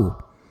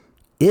 Although,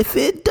 if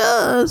it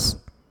does,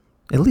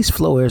 at least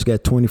Flow Air's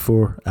got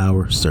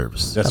 24-hour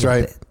service. That's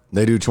right. That?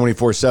 They do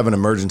 24/7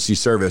 emergency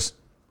service.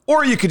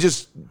 Or you could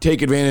just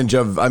take advantage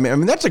of, I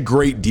mean, that's a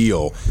great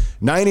deal.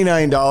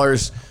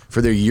 $99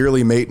 for their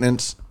yearly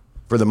maintenance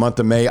for the month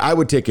of May. I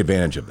would take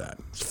advantage of that.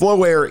 It's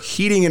Flow Air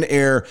Heating and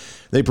Air.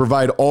 They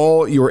provide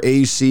all your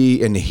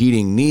AC and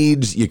heating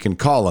needs. You can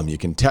call them. You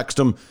can text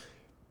them.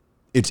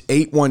 It's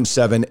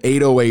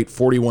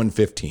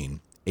 817-808-4115.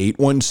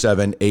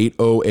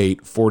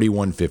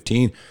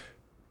 817-808-4115.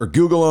 Or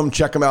Google them.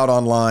 Check them out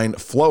online.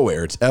 Flow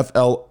Air. It's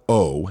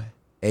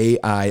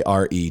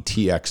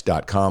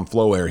FLOAIRETX.com.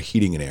 Flow Air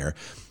Heating and Air.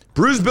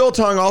 Bruce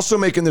Biltong also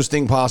making this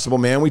thing possible,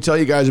 man. We tell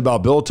you guys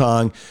about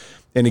Biltong.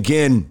 And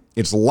again,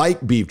 it's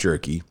like beef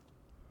jerky.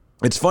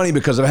 It's funny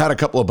because I've had a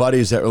couple of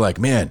buddies that were like,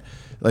 man,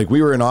 like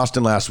we were in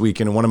Austin last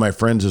weekend and one of my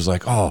friends was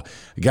like, oh,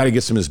 I got to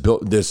get some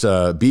of this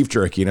beef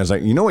jerky. And I was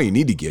like, you know what you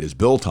need to get is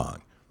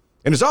Biltong.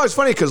 And it's always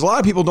funny because a lot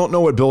of people don't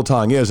know what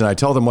Biltong is. And I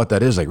tell them what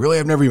that is. Like, really,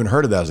 I've never even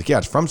heard of that. I was like, yeah,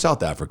 it's from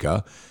South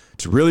Africa.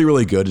 It's really,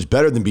 really good. It's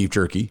better than beef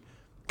jerky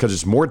because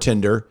it's more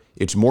tender.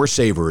 It's more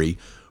savory.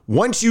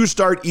 Once you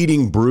start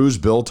eating Bruce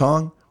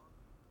Biltong,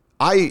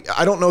 I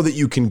don't know that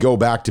you can go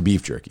back to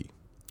beef jerky.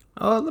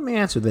 Oh, let me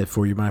answer that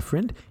for you, my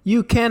friend.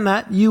 You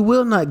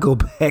will not go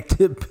back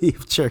to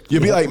beef jerky.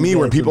 You'll be like me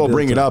where people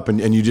bring it up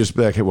and you just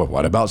be like, hey, well,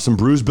 what about some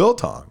Bruce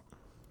Biltong?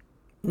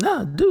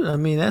 No, dude, I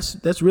mean,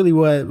 that's really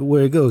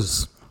where it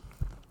goes.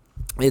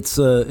 It's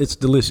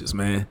delicious,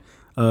 man.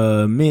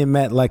 Me and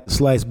Matt like to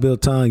slice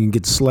Biltong and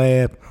get the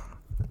slab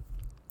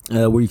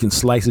where you can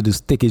slice it as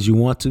thick as you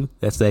want to.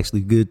 That's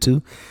actually good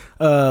too.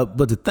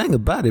 But the thing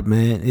about it,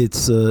 man,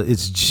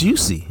 it's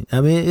juicy.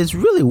 I mean, it's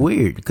really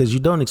weird because you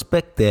don't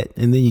expect that,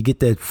 and then you get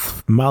that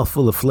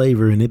mouthful of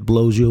flavor, and it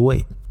blows you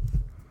away.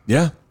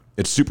 Yeah,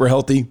 it's super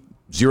healthy,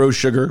 zero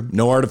sugar,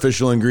 no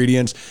artificial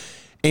ingredients,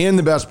 and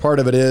the best part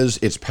of it is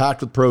it's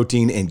packed with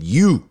protein, and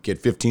you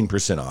get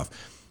 15% off.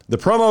 The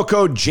promo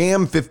code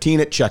JAM15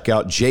 at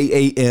checkout,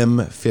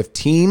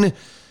 JAM15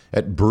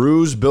 at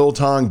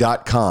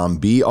brucebiltong.com,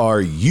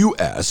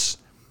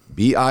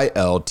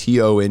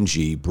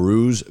 BRUSBILTONG,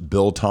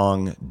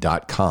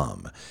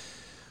 brucebiltong.com.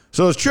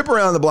 So let's trip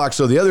around the block.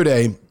 So the other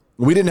day,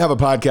 we didn't have a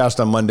podcast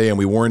on Monday, and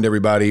we warned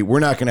everybody we're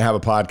not going to have a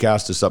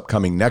podcast this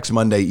upcoming next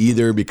Monday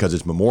either because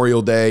it's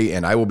Memorial Day,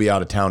 and I will be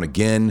out of town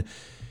again,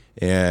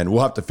 and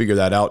we'll have to figure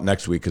that out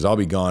next week because I'll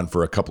be gone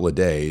for a couple of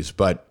days.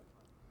 But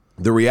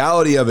the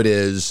reality of it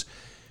is,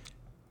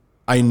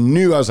 I'm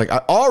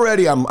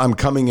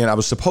coming in. I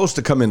was supposed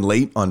to come in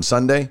late on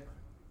Sunday,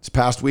 this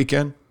past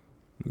weekend.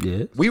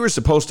 Yeah. We were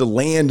supposed to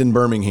land in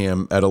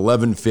Birmingham at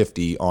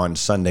 11:50 on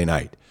Sunday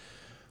night.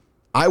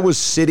 I was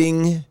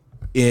sitting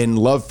in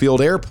Love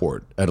Field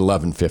Airport at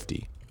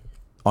 11:50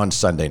 on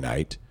Sunday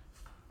night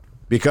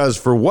because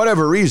for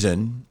whatever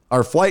reason,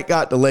 our flight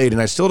got delayed,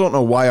 and I still don't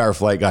know why our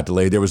flight got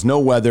delayed. There was no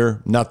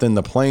weather, nothing.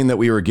 The plane that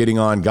we were getting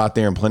on got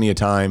there in plenty of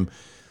time.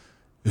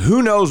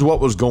 Who knows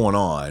what was going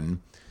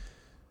on?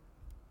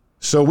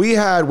 So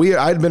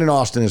I'd been in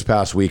Austin this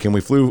past week, and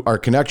our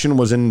connection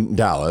was in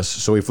Dallas.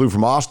 So we flew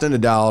from Austin to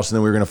Dallas, and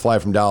then we were going to fly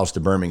from Dallas to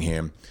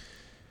Birmingham.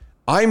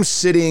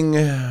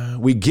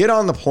 We get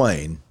on the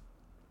plane,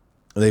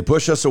 they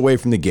push us away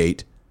from the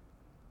gate,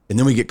 and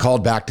then we get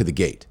called back to the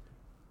gate.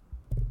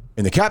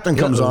 And the captain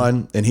comes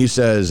on, and he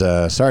says,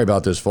 sorry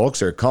about this, folks.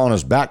 They're calling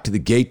us back to the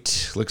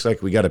gate. Looks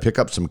like we got to pick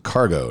up some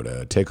cargo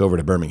to take over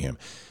to Birmingham.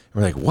 And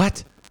we're like,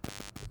 what?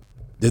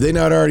 Did they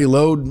not already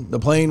load the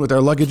plane with our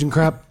luggage and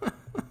crap?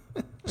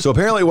 So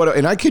apparently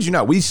and I kid you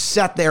not, we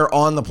sat there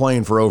on the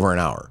plane for over an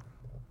hour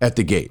at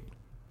the gate.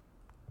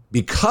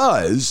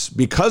 Because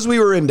we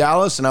were in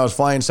Dallas and I was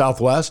flying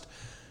Southwest,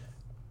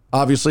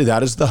 obviously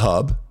that is the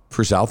hub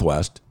for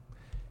Southwest.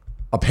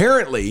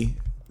 Apparently,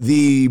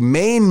 the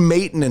main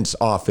maintenance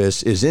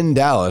office is in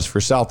Dallas for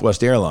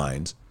Southwest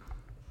Airlines,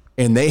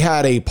 and they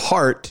had a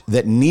part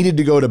that needed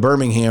to go to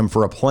Birmingham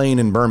for a plane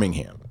in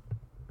Birmingham.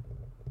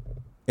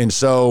 And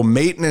so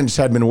maintenance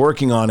had been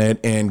working on it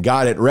and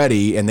got it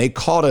ready, and they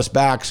called us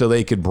back so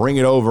they could bring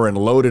it over and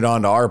load it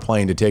onto our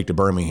plane to take to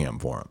Birmingham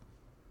for them.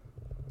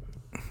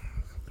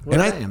 Well,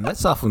 damn,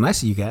 that's awful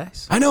nice of you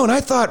guys. I know, and I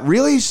thought,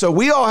 really? So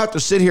we all have to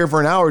sit here for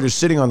an hour just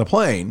sitting on the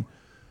plane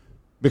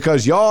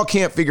because y'all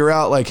can't figure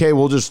out, like, hey,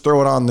 we'll just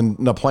throw it on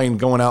the plane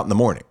going out in the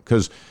morning.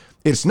 Because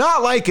it's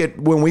not like it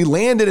when we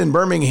landed in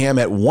Birmingham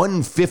at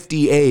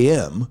 1:50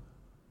 a.m.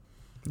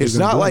 It's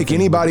not like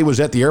anybody was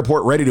at the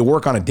airport ready to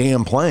work on a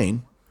damn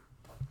plane.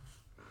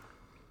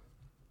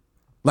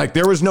 Like,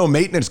 there was no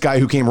maintenance guy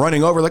who came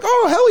running over like,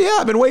 oh, hell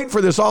yeah, I've been waiting for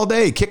this all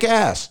day. Kick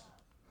ass.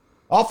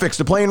 I'll fix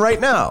the plane right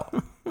now.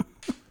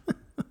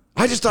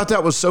 I just thought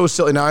that was so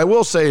silly. Now, I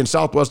will say, and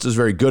Southwest is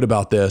very good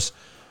about this,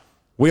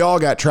 we all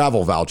got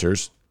travel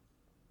vouchers.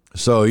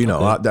 So, you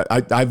know,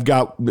 I've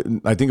got,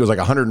 I think it was like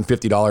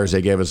 $150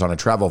 they gave us on a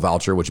travel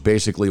voucher, which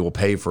basically will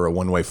pay for a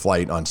one-way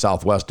flight on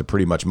Southwest to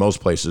pretty much most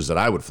places that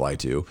I would fly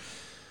to.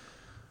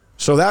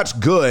 So that's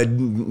good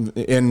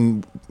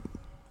and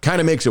kind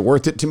of makes it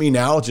worth it to me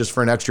now just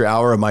for an extra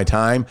hour of my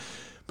time.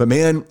 But,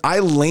 man, I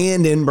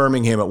land in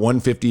Birmingham at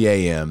 1:50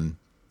 a.m.,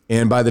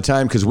 and by the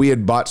time, because we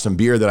had bought some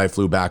beer that I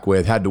flew back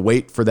with, had to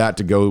wait for that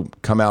to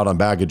come out on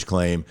baggage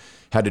claim,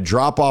 had to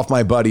drop off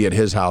my buddy at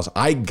his house.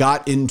 I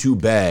got into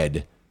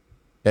bed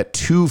at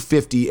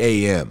 2:50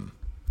 a.m.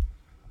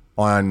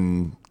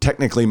 on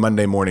technically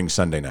Monday morning,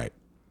 Sunday night.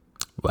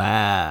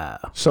 Wow.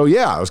 So,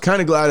 yeah, I was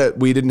kind of glad that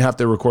we didn't have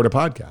to record a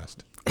podcast.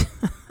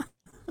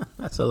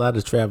 That's a lot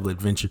of travel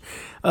adventure.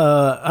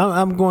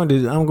 I'm going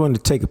to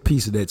take a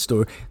piece of that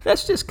story.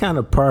 That's just kind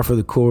of par for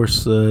the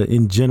course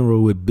in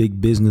general with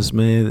big business,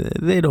 man.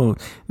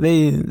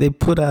 They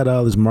put out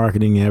all this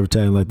marketing and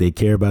advertising like they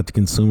care about the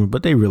consumer,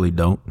 but they really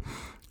don't.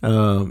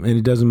 And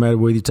it doesn't matter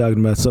whether you're talking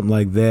about something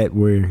like that,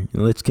 where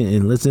let's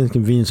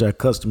inconvenience our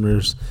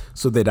customers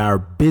so that our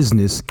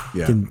business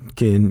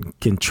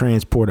can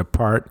transport a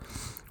part.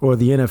 Or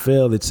the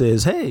NFL that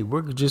says, hey,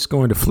 we're just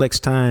going to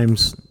flex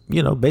times,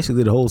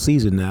 basically the whole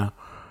season now.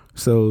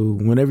 So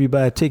whenever you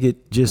buy a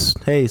ticket,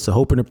 just, hey, it's a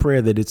hope and a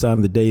prayer that it's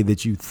on the day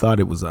that you thought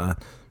it was on,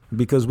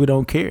 because we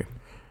don't care.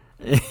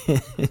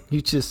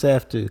 You just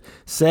have to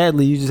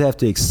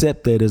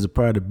accept that as a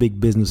part of big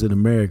business in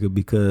America,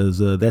 because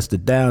that's the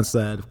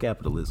downside of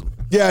capitalism.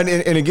 Yeah,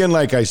 and again,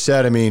 like I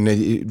said, I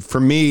mean, for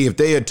me, if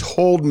they had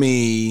told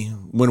me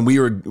when we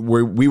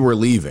were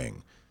leaving,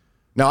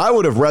 now, I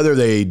would have rather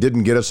they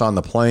didn't get us on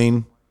the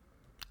plane.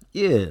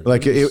 Yeah.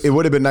 Like, it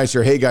would have been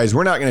nicer. Hey, guys,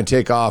 we're not going to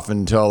take off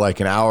until like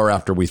an hour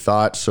after we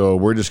thought, so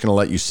we're just going to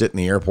let you sit in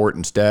the airport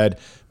instead,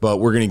 but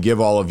we're going to give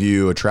all of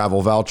you a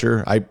travel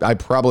voucher. I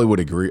probably would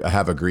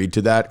have agreed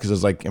to that, because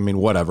it's like, I mean,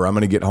 whatever. I'm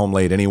going to get home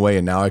late anyway,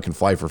 and now I can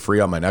fly for free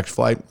on my next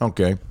flight.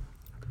 Okay.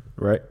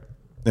 Right.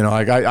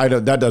 Like I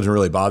don't, that doesn't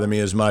really bother me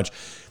as much.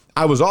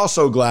 I was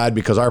also glad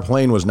because our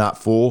plane was not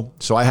full,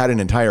 so I had an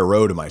entire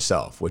row to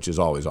myself, which is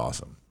always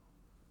awesome.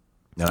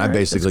 And I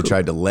basically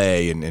tried to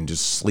lay and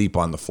just sleep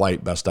on the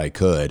flight best I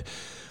could.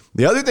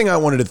 The other thing I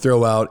wanted to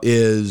throw out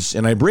is,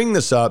 and I bring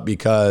this up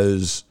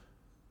because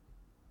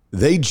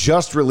they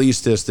just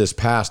released this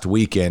past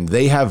weekend.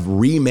 They have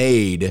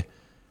remade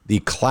the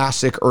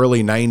classic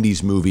early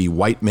 90s movie,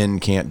 White Men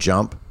Can't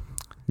Jump.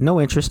 No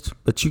interest,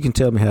 but you can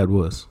tell me how it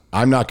was.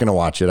 I'm not going to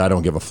watch it. I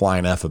don't give a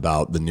flying F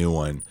about the new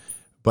one.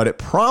 But it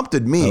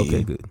prompted me.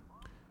 Okay, good.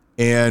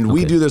 And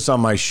we do this on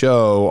my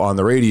show on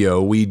the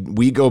radio.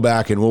 We go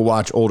back and we'll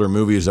watch older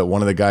movies that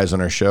one of the guys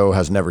on our show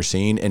has never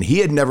seen. And he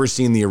had never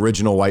seen the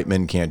original White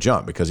Men Can't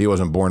Jump because he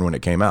wasn't born when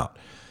it came out.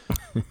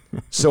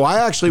 So I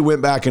actually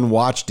went back and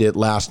watched it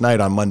last night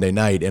on Monday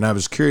night. And I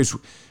was curious,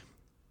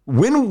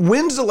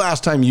 when's the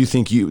last time you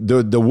think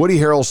the Woody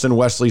Harrelson,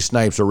 Wesley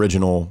Snipes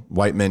original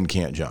White Men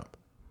Can't Jump?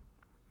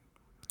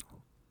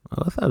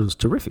 Well, I thought it was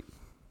terrific.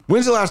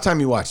 When's the last time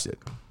you watched it?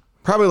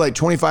 Probably like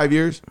 25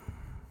 years?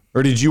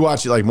 Or did you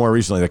watch it like more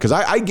recently? Because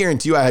I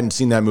guarantee you I hadn't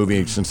seen that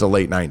movie since the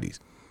late 90s.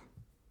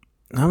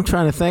 I'm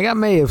trying to think. I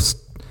may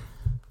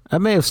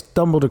have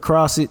stumbled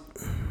across it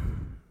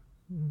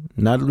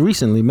not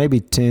recently, maybe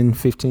 10,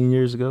 15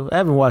 years ago. I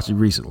haven't watched it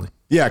recently.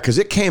 Yeah, because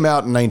it came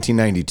out in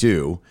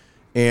 1992,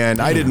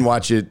 and I didn't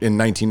watch it in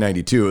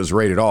 1992. It was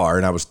rated R,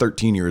 and I was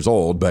 13 years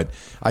old. But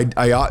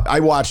I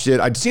watched it.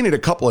 I'd seen it a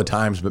couple of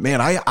times, but man,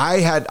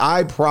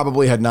 I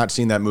probably had not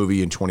seen that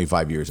movie in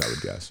 25 years, I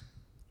would guess.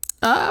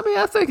 I mean,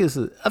 I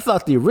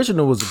thought the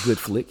original was a good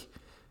flick,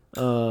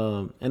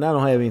 and I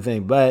don't have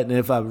anything bad. And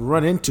if I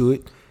run into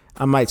it,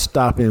 I might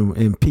stop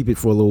and peep it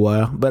for a little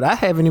while. But I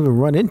haven't even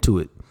run into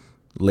it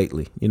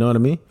lately. You know what I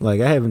mean? Like,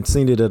 I haven't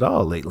seen it at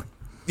all lately.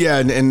 Yeah,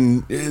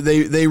 and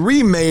they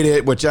remade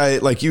it, which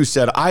like you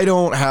said, I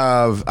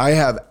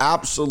have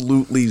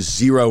absolutely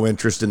zero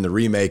interest in the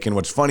remake. And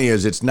what's funny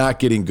is it's not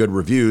getting good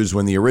reviews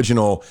when the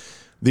original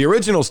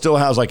still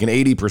has like an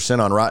 80%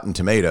 on Rotten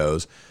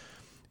Tomatoes.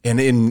 And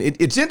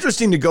it's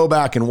interesting to go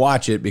back and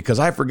watch it because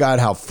I forgot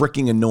how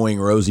freaking annoying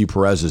Rosie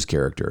Perez's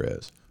character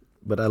is.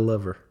 But I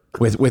love her.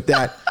 With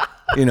that,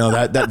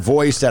 that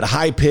voice, that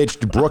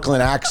high-pitched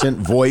Brooklyn accent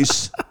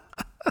voice.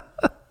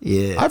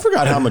 Yeah. I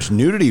forgot how much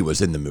nudity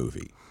was in the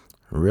movie.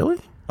 Really?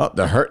 Oh,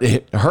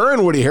 her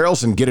and Woody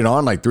Harrelson get it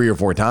on like 3 or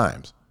 4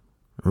 times.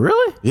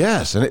 Really?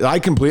 Yes, and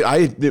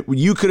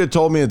you could have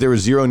told me that there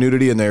was zero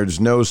nudity and there's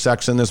no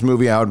sex in this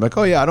movie. I would be like,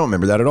 oh yeah, I don't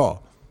remember that at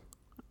all.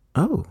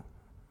 Oh,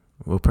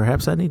 well,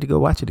 perhaps I need to go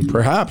watch it again.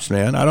 Perhaps,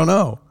 man. I don't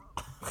know.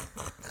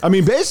 I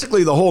mean,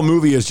 basically, the whole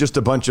movie is just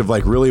a bunch of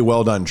like really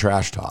well done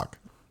trash talk.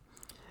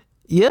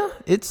 Yeah,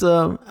 it's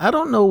I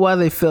don't know why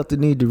they felt the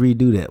need to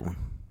redo that one.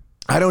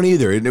 I don't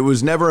either. It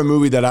was never a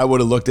movie that I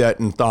would have looked at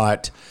and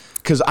thought,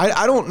 because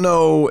I don't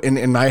know,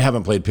 and I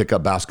haven't played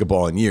pickup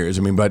basketball in years.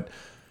 I mean, but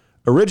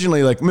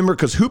originally, like, remember,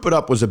 because Hoop It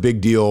Up was a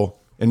big deal,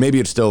 and maybe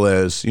it still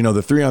is, the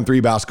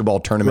 3-on-3 basketball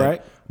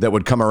tournament that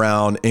would come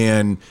around.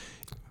 And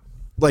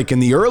like in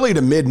the early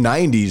to mid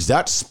 90s,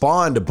 that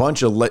spawned a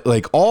bunch of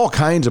like all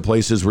kinds of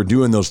places were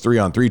doing those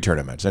 3-on-3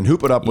 tournaments. And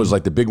Hoop It Up was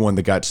like the big one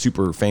that got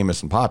super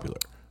famous and popular.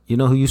 You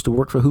know who used to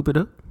work for Hoop It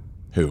Up?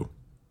 Who?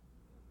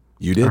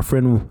 You did?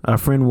 Our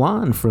friend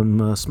Juan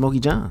from Smokey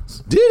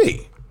John's. Did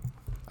he?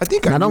 I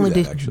think I knew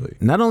that, actually.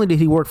 Not only did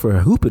he work for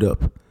Hoop It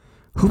Up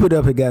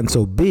had gotten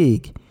so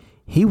big,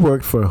 he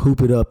worked for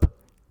Hoop It Up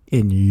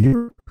in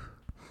Europe.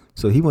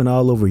 So he went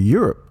all over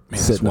Europe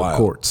setting up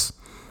courts.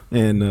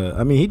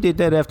 And he did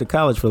that after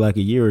college for like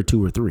a year or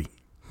 2 or 3.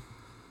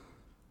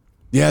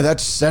 Yeah,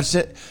 that's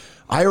it.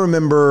 I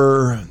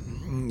remember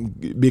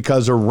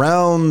because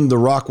around the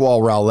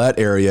Rockwall Rowlett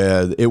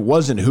area, it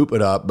wasn't Hoop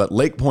It Up, but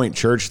Lake Point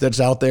Church that's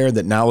out there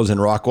that now is in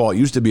Rockwall. It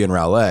used to be in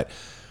Rowlett.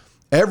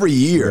 Every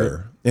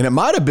year, and it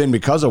might have been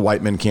because of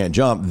White Men Can't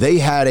Jump, they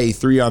had a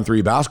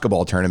 3-on-3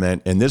 basketball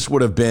tournament, and this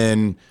would have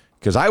been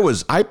because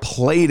I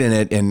played in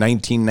it in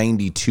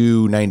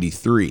 1992,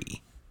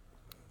 93.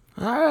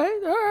 All right.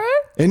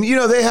 And,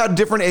 they had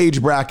different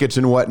age brackets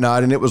and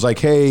whatnot. And it was like,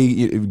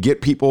 hey,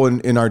 get people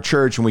in our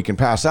church and we can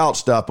pass out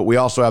stuff. But we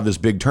also have this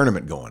big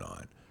tournament going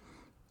on.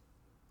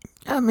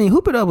 I mean,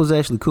 Hoop It Up was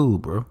actually cool,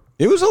 bro.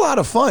 It was a lot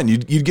of fun.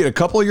 You'd get a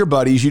couple of your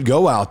buddies. You'd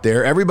go out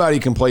there. Everybody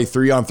can play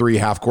 3-on-3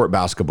 half-court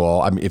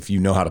basketball. I mean, if you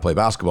know how to play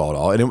basketball at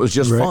all. And it was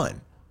just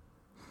fun.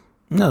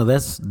 No,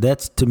 that's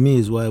to me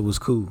is why it was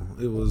cool.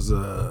 It was...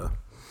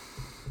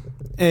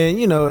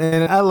 And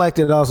and I liked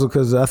it also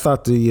because I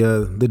thought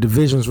the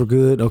divisions were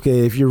good.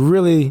 Okay, if you're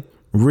really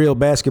real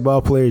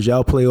basketball players,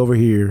 y'all play over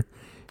here,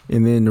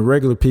 and then the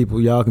regular people,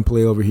 y'all can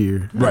play over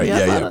here. Right?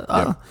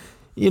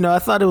 I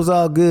thought it was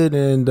all good,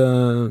 and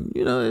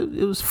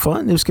it was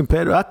fun. It was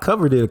competitive. I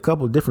covered it a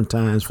couple of different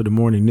times for the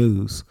morning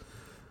news,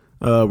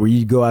 where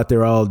you go out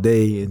there all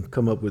day and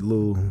come up with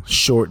little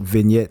short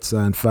vignettes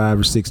on 5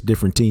 or 6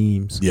 different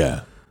teams.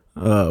 Yeah.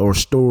 Or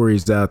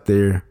stories out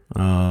there.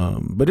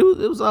 But it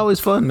was always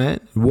fun, man.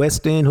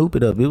 West End, Hoop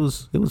It Up. It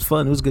was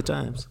fun. It was good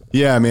times.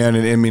 Yeah, man.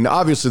 And I mean,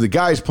 obviously the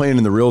guys playing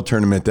in the real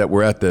tournament that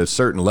were at the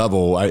certain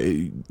level,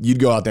 you'd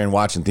go out there and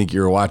watch and think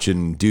you were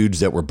watching dudes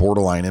that were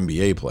borderline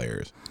NBA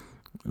players.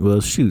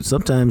 Well, shoot,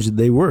 sometimes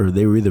they were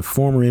either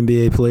former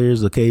NBA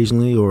players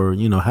occasionally or,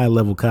 high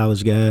level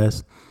college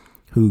guys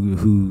who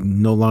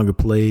no longer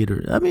played,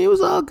 or it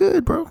was all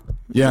good, bro.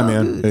 Yeah,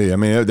 man. Hey, I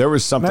mean, there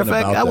was something about that.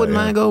 Matter of fact, I wouldn't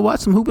mind go watch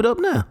some Hoop It Up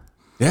now.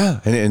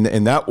 Yeah, and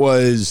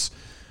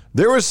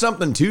there was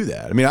something to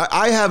that. I mean,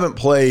 I haven't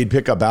played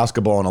pickup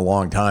basketball in a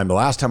long time. The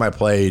last time I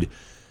played,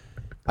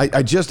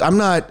 I'm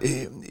not.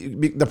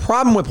 The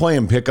problem with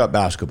playing pickup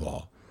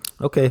basketball.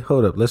 Okay,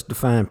 hold up. Let's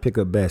define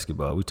pickup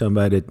basketball. We talking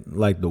about it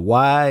like the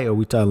Y, or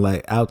we talking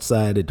like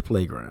outside at the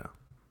playground?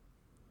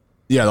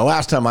 Yeah, the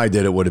last time I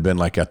did it would have been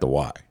like at the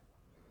Y.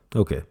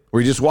 Okay.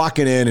 Where you're just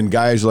walking in and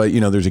guys like,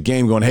 there's a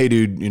game going, hey,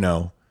 dude,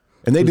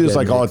 and they do this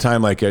like all the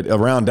time, like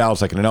around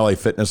Dallas, like in an LA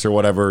Fitness or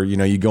whatever,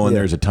 you go in,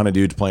 there's a ton of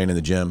dudes playing in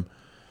the gym.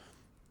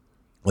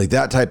 Like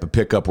that type of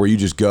pickup where you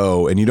just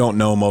go and you don't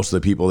know most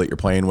of the people that you're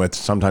playing with.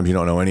 Sometimes you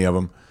don't know any of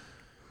them.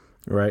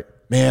 Right.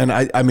 Man,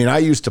 I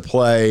used to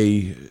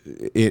play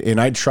and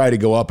I'd try to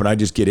go up and I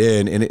just get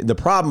in. And the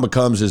problem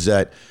becomes is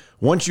that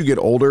once you get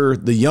older,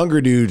 the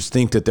younger dudes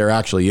think that they're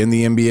actually in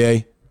the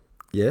NBA.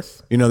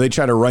 Yes. They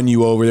try to run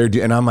you over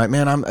there, and I'm like,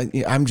 man, I don't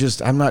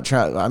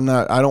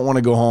want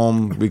to go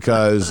home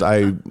because I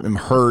am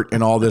hurt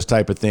and all this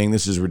type of thing.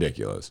 This is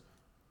ridiculous.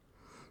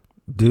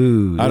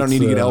 Dude. I don't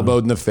need to get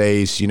elbowed in the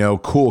face,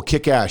 cool,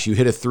 kick ass. You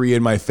hit a 3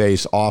 in my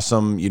face.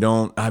 Awesome.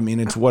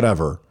 It's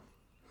whatever.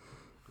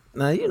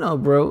 Now,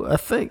 bro, I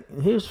found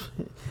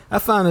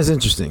this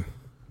interesting.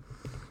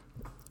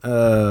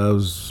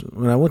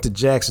 When I went to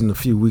Jackson a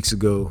few weeks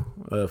ago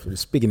for the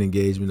speaking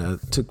engagement, I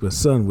took my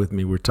son with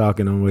me. We're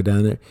talking on the way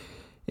down there,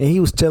 and he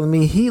was telling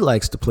me he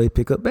likes to play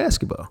pickup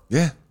basketball.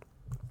 Yeah.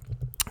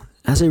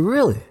 I said,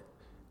 really?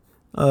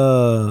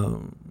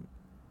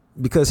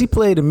 because he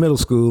played in middle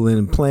school,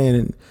 and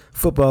playing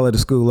football at a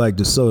school like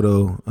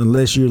DeSoto,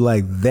 unless you're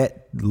like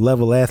that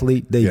level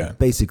athlete, they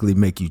basically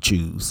make you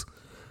choose.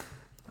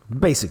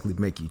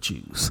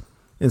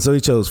 And so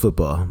he chose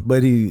football,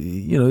 but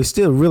he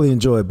still really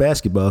enjoyed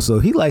basketball. So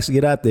he likes to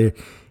get out there.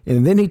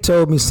 And then he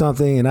told me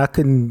something, and I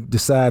couldn't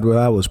decide whether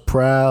I was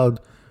proud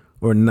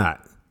or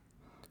not.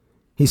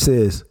 He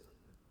says,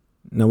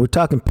 "No, we're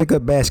talking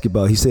pickup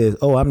basketball." He says,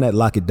 "Oh, I'm that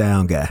lock it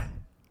down guy."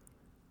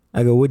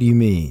 I go, "What do you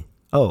mean?"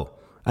 "Oh,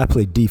 I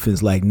play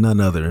defense like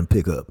none other in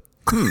pickup."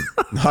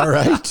 All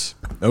right.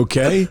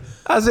 Okay.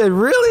 I said,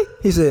 "Really?"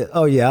 He said,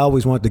 "Oh yeah, I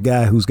always want the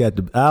guy I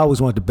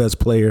always want the best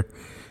player,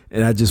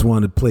 and I just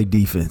want to play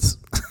defense."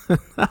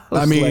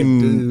 I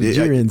mean, dude,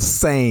 you're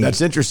insane. That's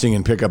interesting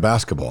in pickup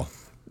basketball.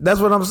 That's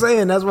what I'm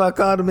saying. That's why I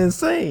called him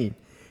insane.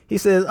 He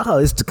says, "Oh,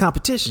 it's the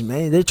competition,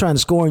 man. They're trying to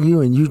score on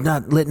you, and you're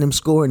not letting them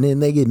score, and then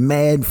they get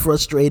mad and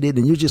frustrated,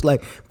 and you're just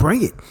like,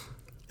 bring it."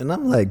 And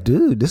I'm like,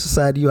 dude, this is a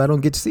side of you I don't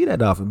get to see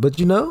that often.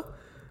 But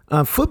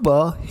on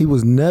football, he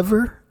was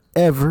never,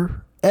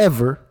 ever,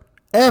 ever,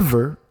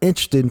 ever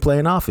interested in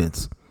playing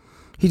offense.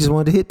 He just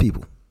wanted to hit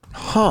people.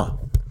 Huh.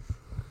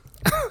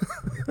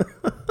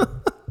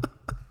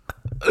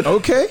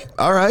 Okay.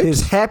 All right.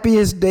 His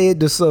happiest day at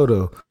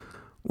DeSoto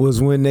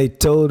was when they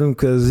told him,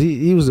 because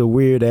he was a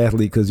weird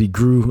athlete because he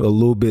grew a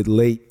little bit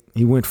late.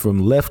 He went from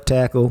left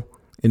tackle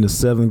in the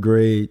 7th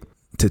grade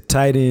to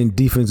tight end,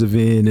 defensive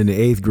end in the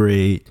 8th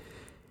grade.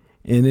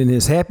 And then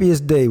his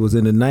happiest day was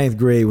in the 9th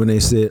grade when they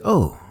said,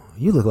 "Oh,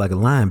 you look like a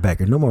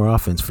linebacker. No more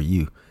offense for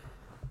you."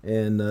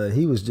 And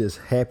he was just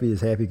happy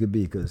as happy could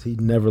be because he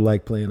never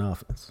liked playing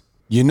offense.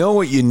 You know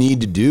what you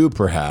need to do,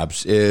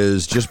 perhaps,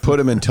 is just put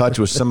him in touch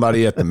with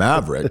somebody at the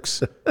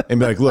Mavericks and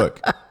be like,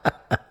 "Look,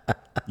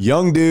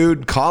 young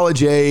dude,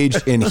 college age,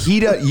 and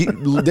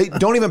they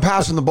don't even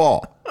pass him the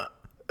ball.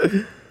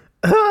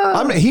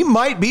 He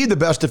might be the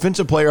best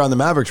defensive player on the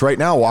Mavericks right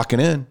now walking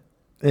in."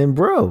 And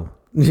bro,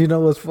 you know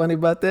what's funny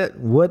about that?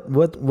 What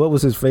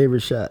was his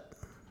favorite shot?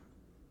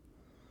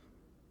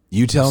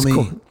 You tell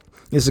me.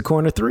 It's a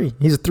corner 3.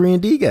 He's a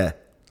 3-and-D guy.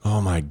 Oh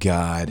my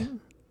God.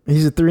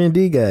 He's a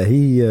 3-and-D guy.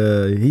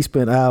 He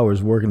spent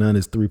hours working on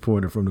his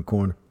 3-pointer from the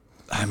corner.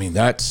 I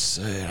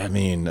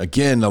mean,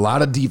 again, a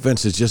lot of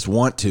defenses just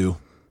want to.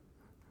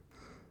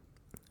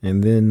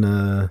 And then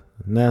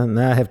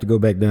now I have to go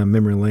back down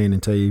memory lane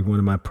and tell you one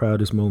of my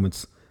proudest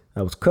moments.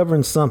 I was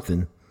covering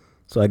something,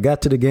 so I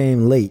got to the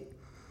game late.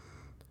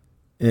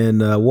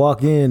 And I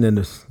walk in, and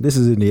this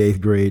is in the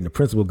 8th grade, and the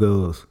principal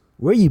goes,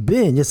 "Where you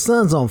been? Your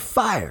son's on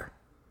fire."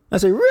 I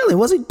say, "Really?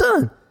 What's he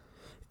done?"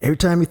 Every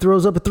time he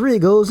throws up a 3, it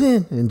goes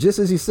in. And just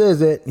as he says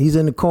that, he's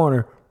in the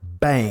corner.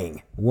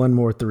 Bang. One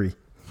more 3.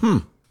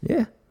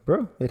 Yeah,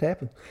 bro, it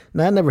happened.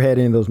 Now, I never had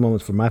any of those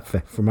moments for my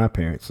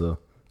parents, so,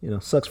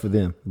 sucks for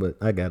them, but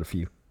I got a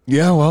few.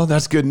 Yeah, well,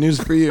 that's good news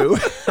for you.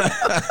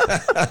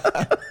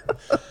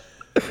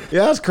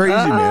 Yeah, that's crazy,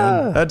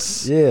 man.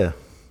 Yeah.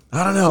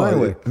 I don't know. So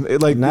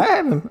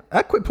anyway,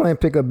 I quit playing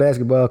pickup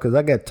basketball because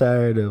I got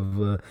tired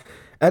of,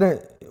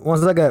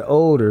 once I got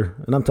older,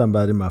 and I'm talking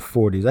about in my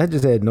 40s, I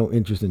just had no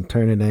interest in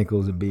turning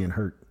ankles and being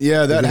hurt.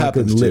 Yeah, that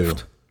happens too.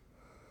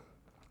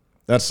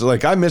 That's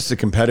I miss the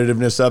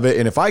competitiveness of it.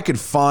 And if I could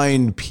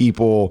find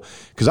people,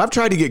 because I've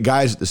tried to get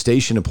guys at the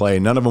station to play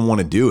and none of them want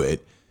to do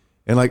it.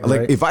 And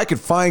if I could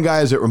find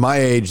guys that were my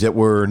age that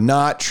were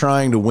not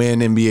trying to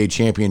win NBA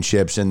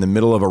championships in the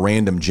middle of a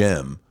random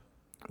gym.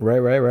 Right.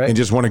 And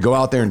just want to go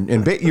out there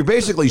and you're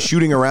basically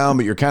shooting around,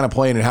 but you're kind of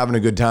playing and having a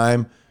good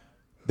time.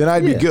 Then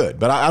I'd be good.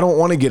 But I don't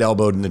want to get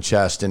elbowed in the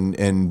chest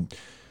and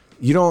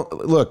you don't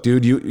look,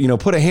 dude, you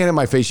put a hand in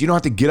my face. You don't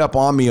have to get up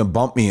on me and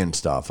bump me and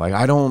stuff.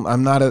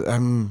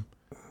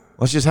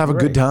 Let's just have a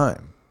good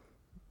time.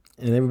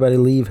 And everybody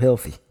leave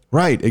healthy.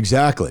 Right,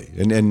 exactly.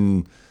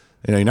 And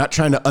you're not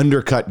trying to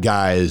undercut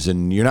guys,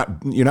 and you're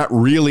not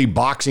really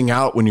boxing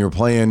out when you're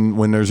playing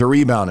when there's a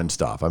rebound and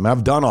stuff.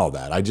 I've done all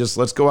that.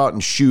 Let's go out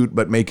and shoot,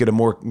 but make it a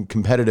more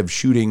competitive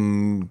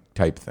shooting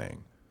type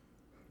thing.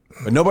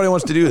 But nobody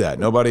wants to do that.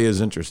 Nobody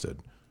is interested.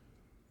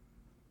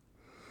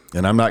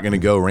 And I'm not going to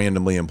go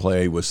randomly and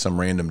play with some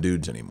random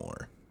dudes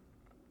anymore.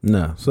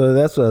 No. So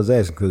that's what I was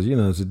asking, because,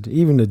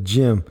 even the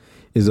gym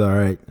is all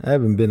right. I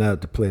haven't been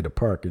out to play the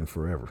park in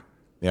forever.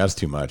 Yeah, it's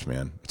too much,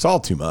 man. It's all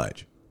too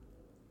much.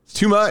 It's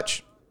too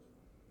much.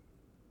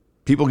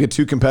 People get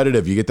too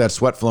competitive. You get that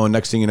sweat flowing.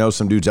 Next thing you know,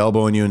 some dude's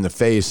elbowing you in the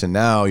face, and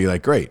now you're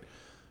like, great.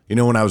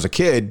 When I was a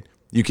kid,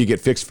 you could get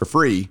fixed for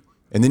free.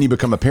 And then you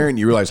become a parent and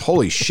you realize,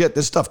 holy shit,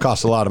 this stuff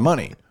costs a lot of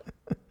money.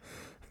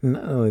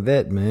 Not only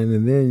that, man.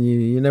 And then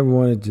you never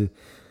wanted to,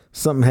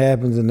 something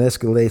happens and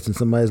escalates and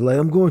somebody's like,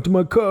 "I'm going to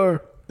my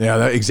car."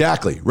 Yeah,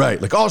 exactly.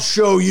 Right. I'll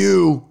show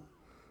you.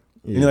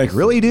 Yeah, and you're like,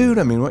 really, dude?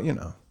 I mean, what,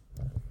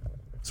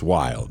 it's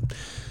wild.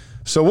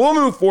 So we'll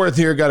move forth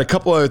here. Got a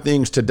couple other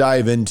things to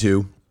dive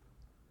into.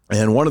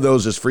 And one of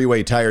those is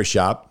Freeway Tire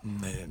Shop.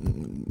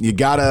 You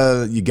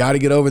gotta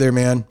get over there,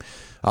 man.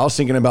 I was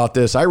thinking about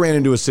this. I ran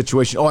into a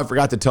situation. Oh, I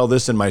forgot to tell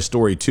this in my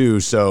story too.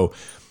 So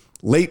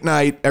late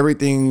night,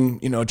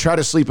 everything, try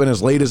to sleep in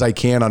as late as I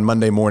can on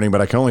Monday morning,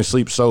 but I can only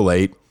sleep so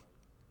late.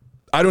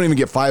 I don't even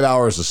get 5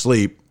 hours of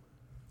sleep.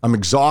 I'm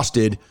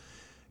exhausted.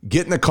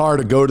 Get in the car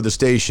to go to the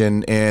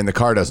station, and the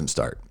car doesn't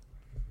start.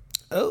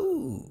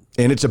 Oh.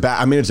 And it's a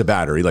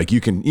battery. Like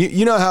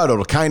you know how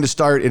it'll kind of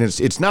start, and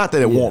it's not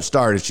that it won't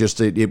start. It's just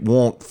that it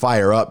won't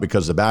fire up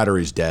because the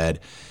battery's dead.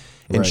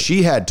 And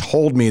she had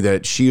told me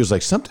that she was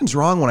like, something's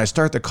wrong when I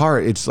start the car.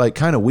 It's like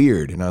kind of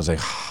weird. And I was like,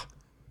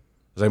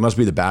 must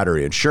be the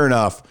battery. And sure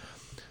enough,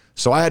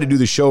 so I had to do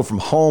the show from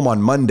home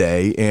on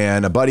Monday,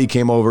 and a buddy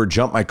came over,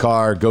 jumped my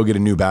car, go get a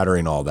new battery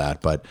and all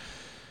that. But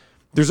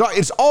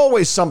it's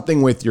always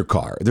something with your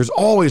car. There's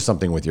always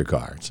something with your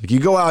car. It's like you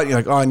go out, you're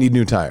like, oh, I need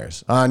new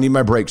tires. Oh, I need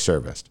my brake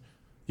serviced.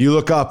 You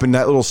look up and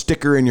that little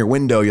sticker in your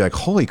window, you're like,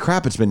 holy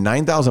crap, it's been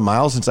 9,000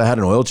 miles since I had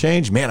an oil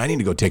change. Man, I need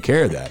to go take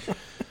care of that.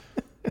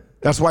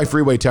 That's why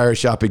Freeway Tire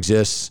Shop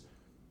exists.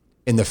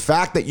 And the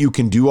fact that you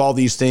can do all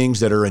these things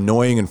that are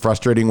annoying and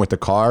frustrating with the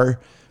car,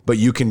 but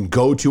you can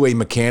go to a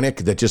mechanic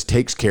that just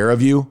takes care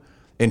of you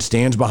and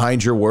stands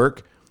behind your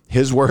work,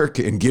 his work,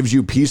 and gives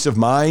you peace of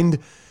mind.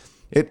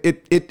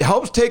 It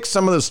helps take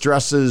some of the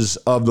stresses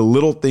of the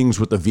little things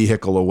with the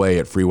vehicle away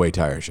at Freeway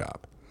Tire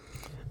Shop.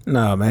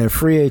 No, man,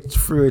 Freeway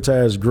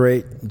Tire is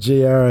great.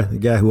 JR, the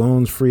guy who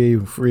owns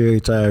Freeway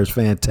Tire, is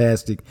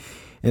fantastic.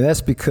 And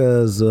that's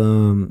because,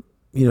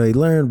 he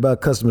learned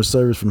about customer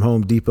service from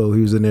Home Depot.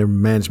 He was in their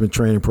management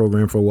training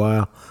program for a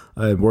while.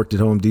 Worked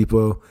at Home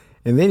Depot.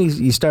 And then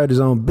he started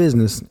his own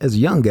business as a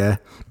young guy.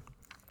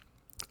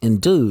 And,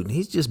 dude,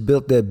 he's just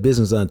built that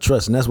business on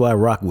trust, and that's why I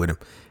rock with him.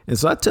 And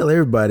so I tell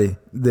everybody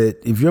that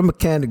if your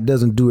mechanic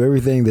doesn't do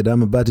everything that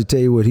I'm about to tell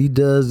you what he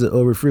does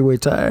over Freeway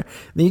Tire,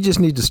 then you just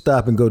need to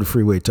stop and go to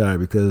Freeway Tire,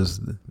 because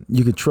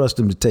you can trust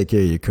him to take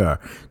care of your car.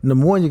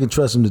 Number one, you can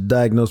trust him to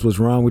diagnose what's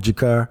wrong with your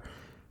car.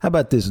 How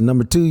about this?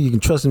 Number two, you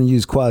can trust him to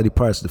use quality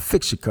parts to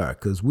fix your car,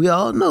 because we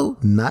all know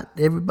not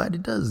everybody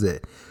does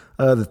that.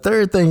 The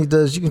third thing he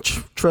does, you can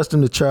trust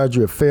him to charge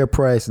you a fair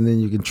price, and then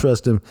you can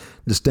trust him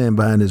to stand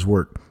behind his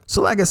work.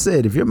 So like I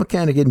said, if your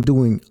mechanic isn't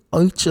doing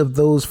each of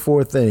those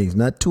four things,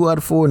 not 2 out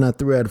of 4, not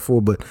 3 out of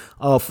 4, but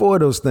all 4 of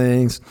those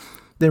things,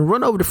 then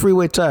run over to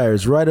Freeway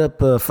Tires, right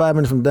up 5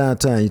 minutes from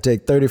downtown. You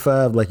take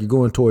 35 like you're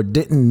going toward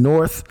Denton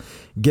North,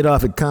 get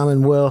off at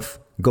Commonwealth,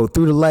 go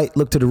through the light,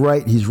 look to the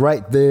right. He's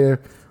right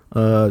there.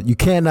 You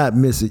cannot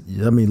miss it.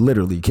 I mean,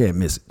 literally, you can't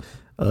miss it.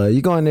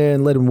 You go in there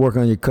and let him work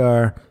on your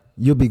car.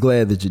 You'll be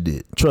glad that you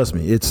did. Trust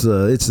me, it's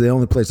the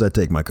only place I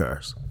take my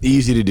cars.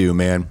 Easy to do,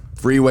 man.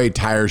 Freeway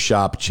Tire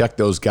Shop. Check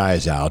those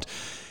guys out.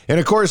 And,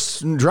 of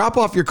course, drop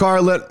off your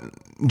car, let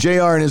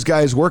JR and his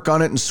guys work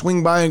on it, and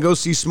swing by and go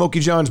see Smokey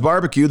John's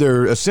Barbecue.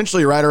 They're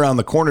essentially right around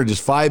the corner,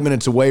 just 5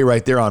 minutes away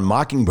right there on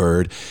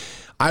Mockingbird.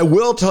 I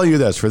will tell you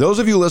this. For those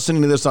of you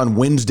listening to this on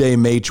Wednesday,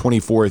 May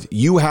 24th,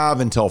 you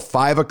have until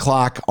 5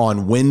 o'clock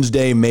on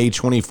Wednesday, May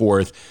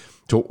 24th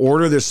to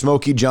order the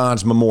Smokey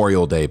John's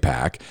Memorial Day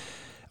pack.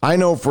 I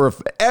know for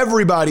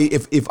everybody,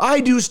 if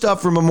I do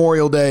stuff for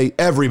Memorial Day,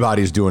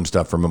 everybody's doing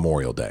stuff for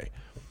Memorial Day.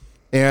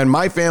 And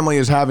my family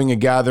is having a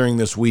gathering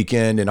this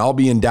weekend, and I'll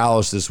be in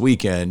Dallas this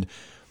weekend.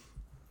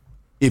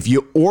 If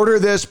you order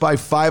this by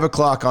 5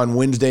 o'clock on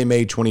Wednesday,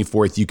 May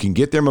 24th, you can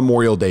get their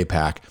Memorial Day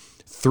pack,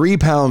 3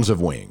 pounds of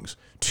wings,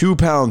 2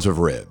 pounds of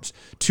ribs,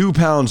 2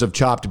 pounds of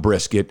chopped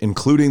brisket,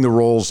 including the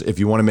rolls if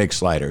you want to make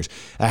sliders,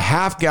 a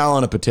half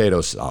gallon of potato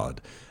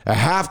salad, a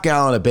half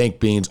gallon of baked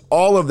beans,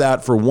 all of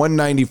that for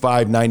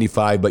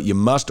 $195.95, but you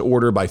must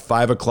order by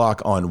 5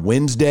 o'clock on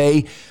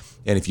Wednesday.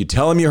 And if you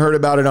tell them you heard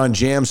about it on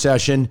Jam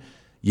Session,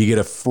 you get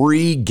a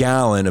free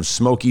gallon of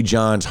Smokey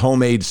John's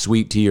homemade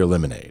sweet tea or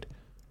lemonade.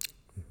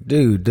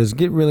 Dude, does it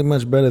get really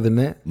much better than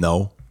that?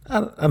 No.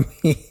 I mean,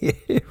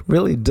 it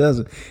really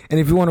doesn't. And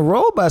if you want to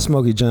roll by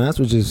Smokey John's,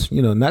 which is,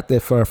 not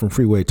that far from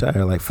Freeway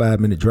Tire, like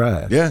 5-minute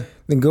drive. Yeah.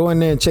 Then go in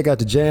there and check out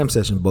the Jam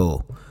Session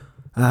Bowl.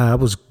 I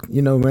was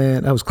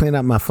cleaning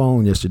out my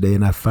phone yesterday,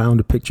 and I found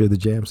a picture of the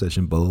Jam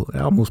Session Bowl. I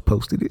almost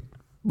posted it,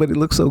 but it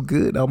looked so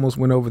good. I almost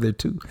went over there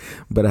too,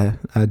 but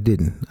I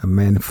didn't. I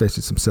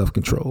manifested some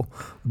self-control.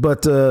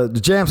 But the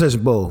Jam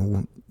Session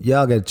Bowl,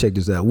 y'all got to check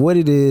this out. What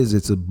it is,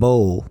 it's a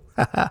bowl,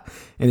 and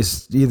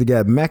it's either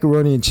got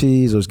macaroni and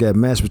cheese or it's got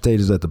mashed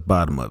potatoes at the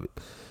bottom of it.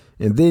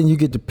 And then you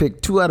get to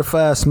pick 2 out of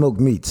 5 smoked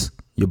meats.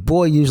 Your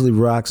boy usually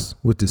rocks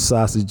with the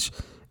sausage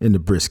and the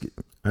brisket.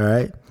 All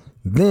right.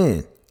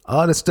 Then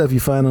all the stuff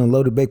you find on a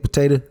loaded baked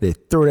potato, they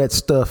throw that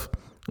stuff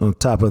on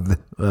top of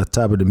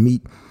the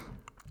meat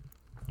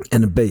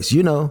and the base.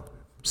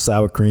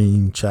 Sour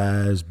cream,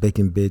 chives,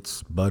 bacon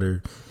bits,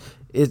 butter.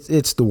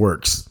 It's the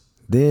works.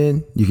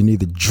 Then you can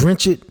either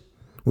drench it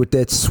with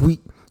that sweet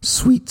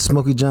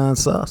Smokey John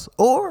sauce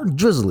or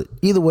drizzle it.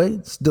 Either way,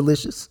 it's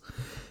delicious.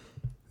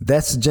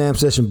 That's the Jam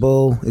Session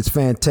Bowl. It's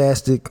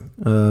fantastic.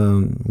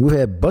 We've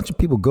had a bunch of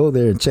people go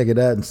there and check it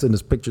out and send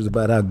us pictures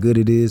about how good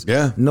it is.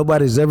 Yeah.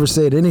 Nobody's ever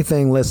said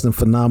anything less than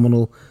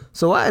phenomenal.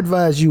 So I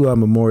advise you on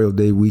Memorial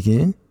Day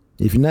weekend,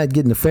 if you're not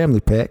getting the family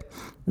pack,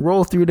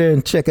 roll through there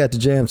and check out the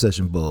Jam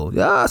Session Bowl.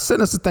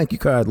 Send us a thank you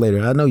card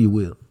later. I know you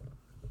will.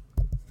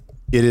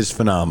 It is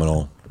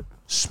phenomenal.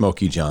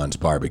 Smokey John's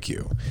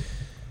Barbecue.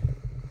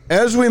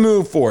 As we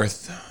move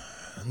forth,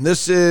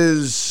 this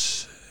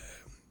is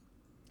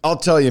I'll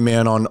tell you,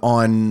 man,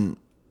 on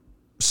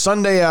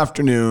Sunday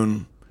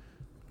afternoon,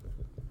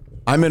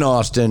 I'm in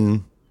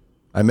Austin.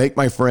 I make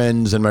my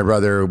friends and my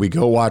brother, we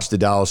go watch the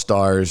Dallas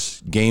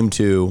Stars game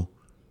 2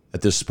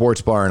 at this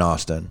sports bar in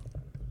Austin.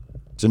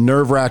 It's a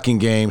nerve-wracking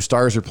game.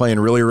 Stars are playing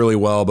really, really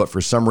well, but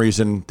for some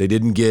reason they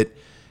didn't get.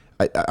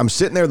 I'm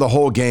sitting there the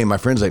whole game. My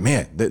friend's like,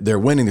 man, they're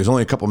winning. There's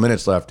only a couple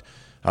minutes left.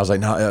 I was like,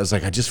 no. I was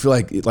like, I just feel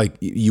like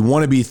you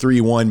want to be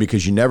 3-1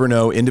 because you never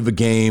know. End of a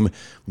game,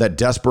 that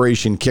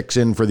desperation kicks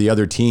in for the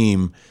other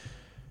team.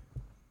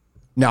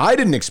 Now, I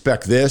didn't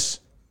expect this.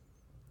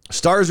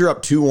 Stars are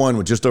up 2-1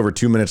 with just over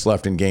 2 minutes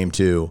left in game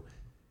 2.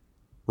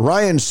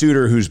 Ryan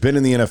Suter, who's been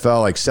in the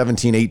NFL like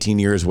 17, 18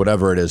 years,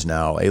 whatever it is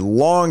now, a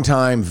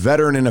long-time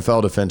veteran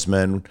NFL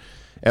defenseman.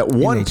 At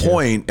one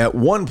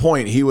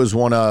point, he was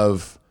one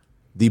of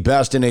the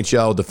best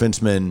NHL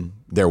defensemen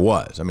there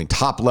was. I mean,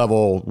 top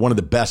level, one of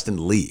the best in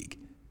the league.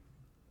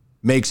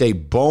 Makes a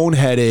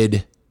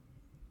boneheaded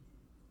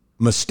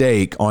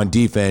mistake on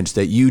defense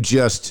that you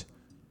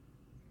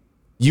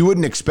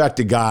wouldn't expect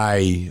a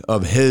guy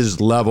of his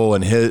level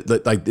and his,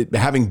 like,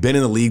 having been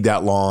in the league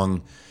that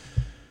long.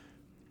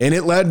 And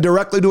it led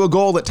directly to a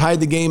goal that tied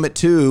the game at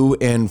 2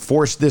 and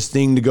forced this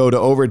thing to go to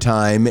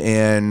overtime.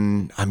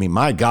 And, I mean,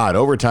 my God,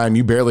 overtime,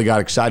 you barely got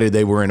excited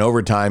they were in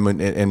overtime,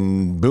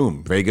 and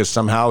boom, Vegas,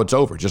 somehow it's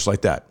over, just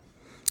like that.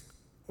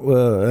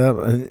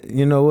 Well,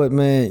 you know what,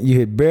 man? You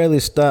had barely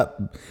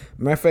stopped.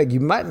 Matter of fact, you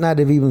might not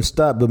have even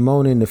stopped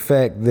bemoaning the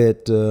fact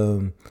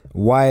that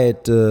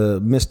Wyatt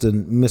missed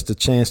a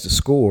chance to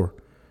score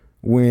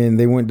when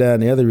they went down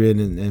the other end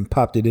and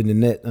popped it in the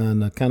net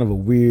on a kind of a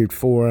weird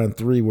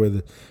 4-on-3 where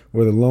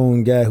the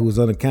lone guy who was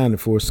unaccounted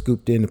for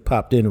scooped in and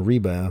popped in a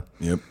rebound.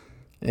 Yep.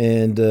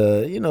 And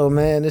you know,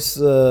 man, it's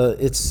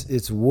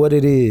what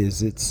it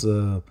is. It's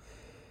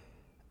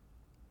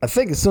I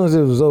think as soon as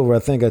it was over, I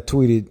think I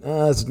tweeted,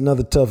 it's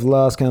another tough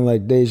loss, kind of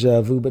like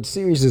deja vu, but the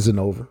series isn't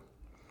over.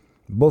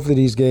 Both of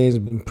these games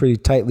have been pretty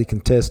tightly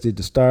contested.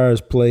 The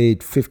Stars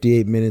played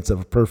 58 minutes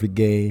of a perfect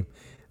game.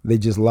 They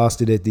just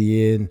lost it at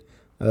the end.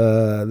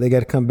 They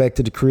got to come back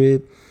to the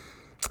crib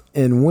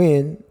and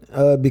win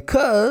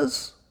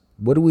because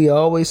what do we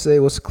always say?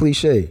 What's the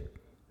cliche?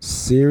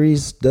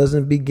 Series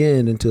doesn't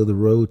begin until the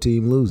road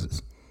team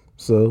loses.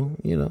 So,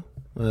 you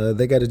know,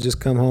 they got to just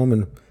come home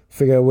and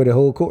figure out where to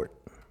hold court.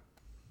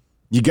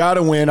 You got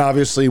to win.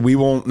 Obviously, we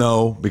won't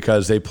know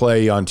because they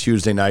play on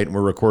Tuesday night, and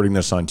we're recording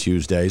this on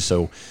Tuesday.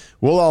 So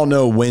we'll all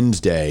know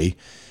Wednesday.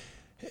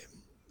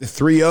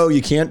 3-0,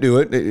 you can't do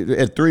it.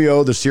 At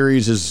 3-0, the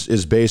series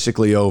is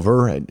basically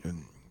over.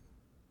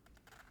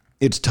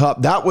 It's tough.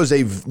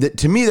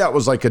 To me, that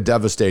was like a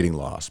devastating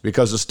loss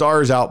because the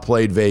Stars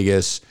outplayed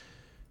Vegas.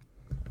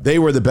 They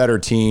were the better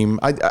team.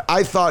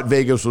 I thought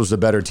Vegas was the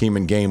better team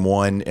in game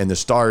 1, and the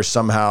Stars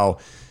somehow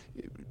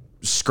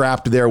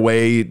scrapped their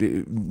way.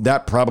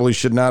 That probably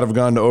should not have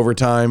gone to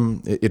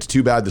overtime. It's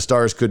too bad the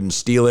Stars couldn't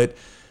steal it.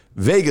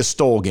 Vegas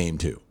stole game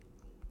 2.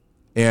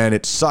 And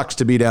it sucks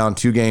to be down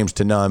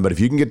 2-0, but if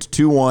you can get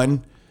to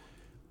 2-1,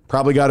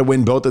 probably got to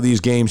win both of these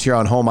games here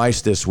on home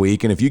ice this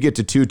week. And if you get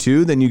to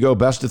 2-2, then you go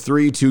best of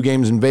 3, 2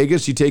 games in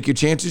Vegas. You take your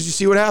chances. You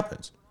see what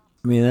happens.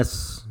 I mean,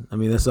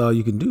 that's all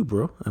you can do,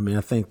 bro. I mean,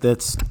 I think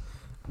that's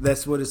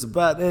what it's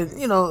about. And,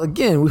 you know,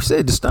 again, we've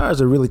said the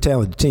Stars are a really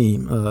talented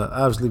team.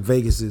 Obviously,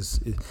 Vegas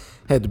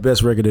had the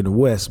best record in the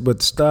West, but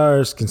the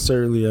Stars can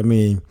certainly, I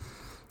mean,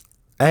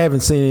 I haven't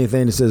seen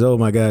anything that says, oh,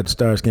 my God, the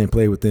Stars can't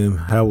play with them.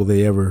 How will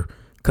they ever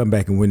come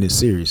back and win this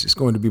series? It's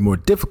going to be more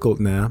difficult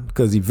now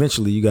because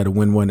eventually you got to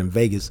win one in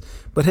Vegas.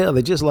 But hell,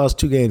 they just lost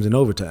 2 games in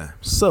overtime.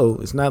 So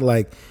it's not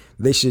like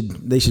they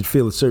should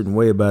feel a certain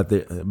way about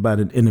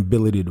an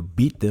inability to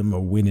beat them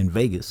or win in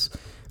Vegas.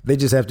 They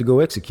just have to go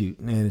execute.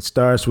 And it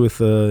starts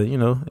with, you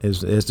know,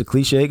 as the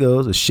cliche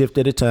goes, a shift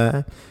at a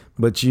time.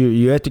 But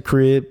you're at the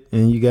crib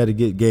and you got to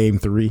get game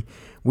 3.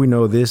 We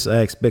know this. I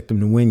expect them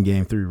to win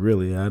game 3,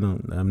 really.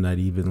 I'm not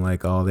even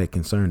like all that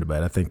concerned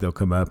about it. I think they'll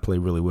come out, play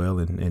really well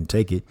and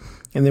take it.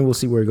 And then we'll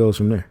see where it goes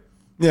from there.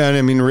 Yeah, and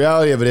I mean, the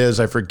reality of it is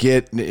I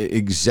forget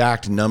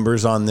exact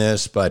numbers on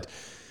this, but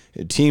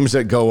teams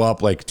that go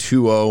up like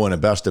 2-0 in a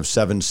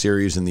best-of-7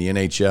 series in the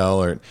NHL,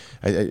 or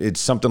it's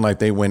something like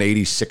they win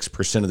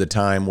 86% of the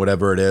time,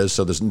 whatever it is.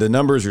 So the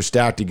numbers are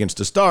stacked against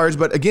the Stars.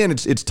 But again,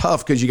 it's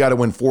tough because you got to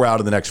win 4 out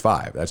of the next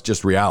 5. That's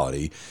just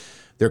reality.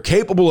 They're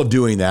capable of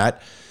doing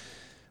that.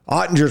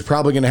 Ottinger's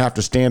probably going to have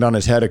to stand on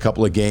his head a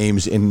couple of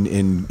games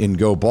and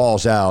go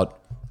balls out.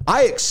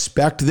 I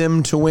expect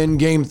them to win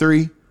game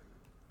 3.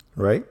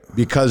 Right.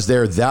 Because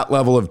they're that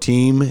level of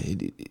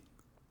team.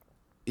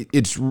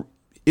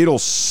 It'll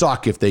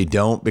suck if they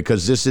don't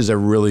because this is a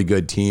really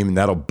good team and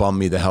that'll bum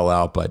me the hell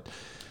out. But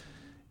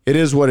it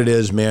is what it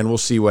is, man. We'll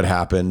see what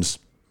happens.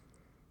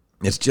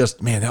 It's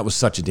just, man, that was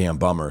such a damn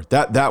bummer.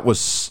 That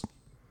was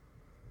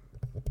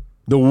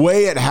the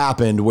way it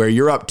happened where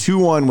you're up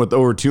 2-1 with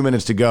over 2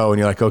 minutes to go and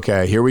you're like,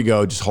 okay, here we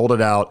go. Just hold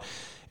it out.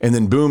 And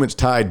then boom, it's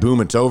tied. Boom,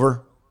 it's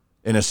over.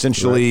 In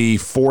essentially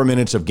 4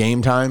 minutes of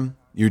game time.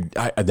 Man,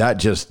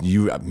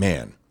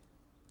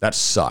 that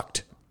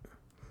sucked.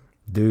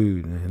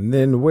 Dude, and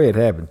then the way it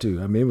happened,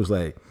 too. I mean, it was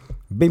like,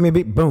 beep, beep,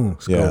 beep, boom,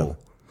 it's goal.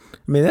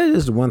 I mean, that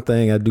is the one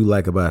thing I do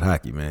like about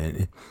hockey,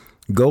 man.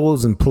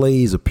 Goals and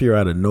plays appear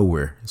out of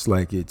nowhere. It's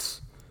like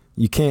it's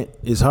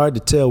hard to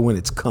tell when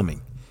it's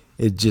coming.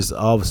 It just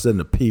all of a sudden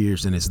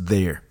appears and it's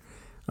there.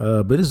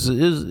 But it's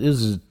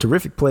a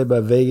terrific play by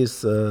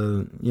Vegas.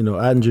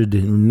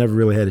 Ottinger never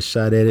really had a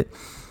shot at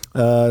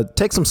it.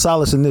 Take some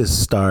solace in this,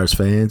 Stars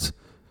fans.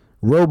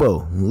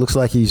 Robo looks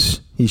like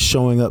he's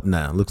showing up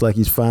now. Looks like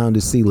he's found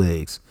his sea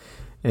legs.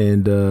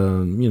 And,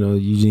 you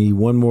need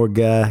one more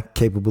guy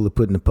capable of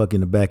putting the puck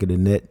in the back of the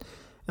net.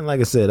 And like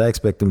I said, I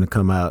expect him to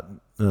come out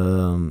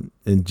and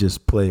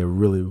just play a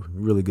really,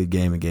 really good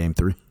game in Game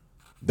 3.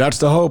 That's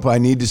the hope. I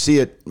need to see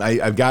it.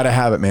 I've got to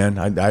have it, man.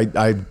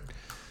 I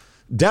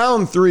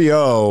down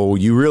 3-0,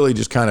 you really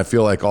just kind of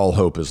feel like all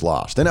hope is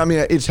lost. And I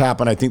mean, it's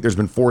happened. I think there's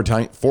been four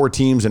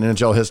teams in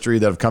NHL history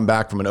that have come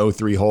back from an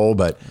 0-3 hole.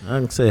 But I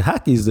can say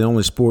hockey's the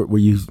only sport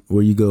where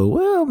you go,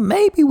 well,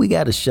 maybe we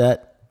got a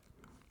shot,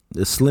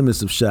 the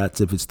slimmest of shots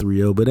if it's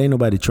 3-0, but ain't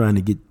nobody trying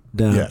to get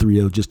down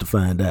 3-0 just to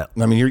find out.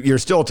 I mean, you're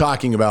still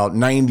talking about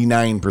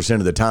 99%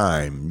 of the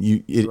time.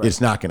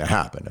 It's not going to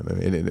happen. I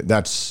mean,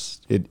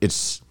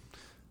 it's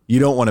you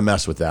don't want to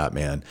mess with that,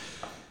 man.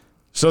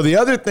 So the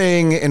other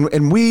thing,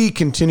 and we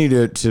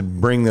continue to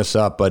bring this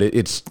up, but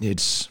it's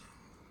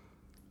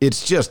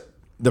just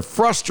the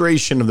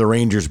frustration of the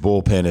Rangers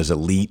bullpen is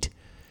elite.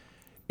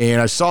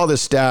 And I saw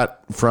this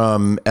stat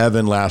from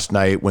Evan last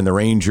night when the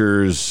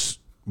Rangers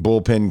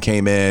bullpen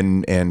came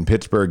in and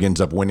Pittsburgh ends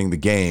up winning the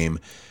game.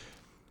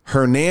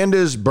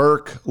 Hernandez,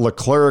 Burke,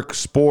 Leclerc,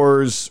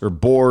 Bors, or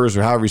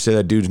however you say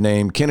that dude's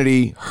name,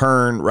 Kennedy,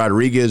 Hearn,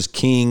 Rodriguez,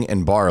 King,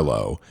 and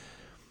Barlow.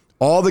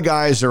 All the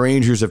guys the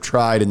Rangers have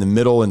tried in the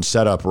middle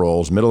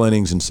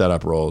innings and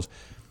setup roles,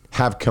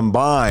 have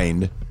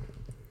combined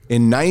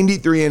in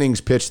 93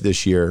 innings pitched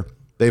this year.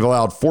 They've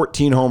allowed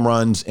 14 home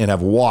runs and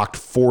have walked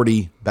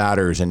 40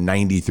 batters in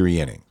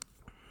 93 innings.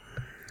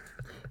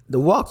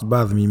 The walks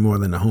bother me more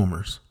than the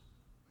homers.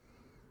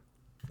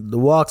 The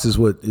walks is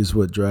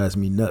what drives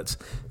me nuts.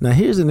 Now,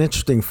 here's an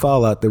interesting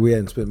fallout that we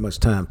hadn't spent much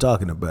time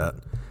talking about.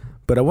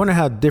 But I wonder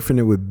how different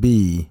it would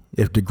be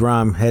if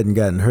DeGrom hadn't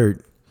gotten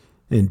hurt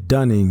and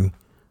Dunning,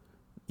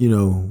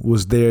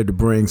 was there to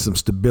bring some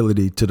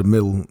stability to the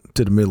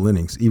middle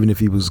innings, even if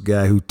he was a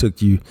guy who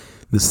took you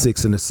the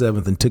 6th and the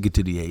 7th and took it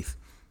to the 8th.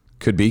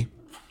 Could be.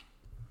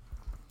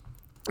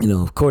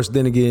 Of course,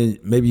 then again,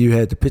 maybe you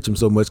had to pitch him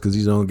so much because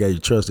he's the only guy you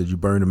trusted. You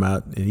burned him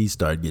out, and he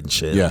started getting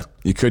shed. Yeah,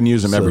 you couldn't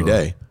use him every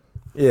day.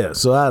 Yeah,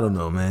 so I don't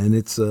know, man.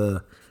 It's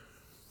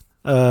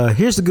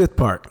here's the good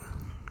part,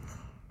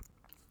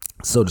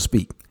 so to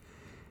speak.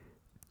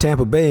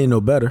 Tampa Bay ain't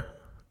no better.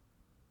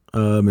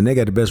 And they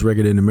got the best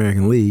record in the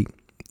American League.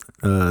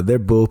 Their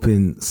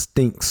bullpen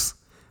stinks,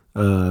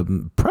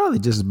 probably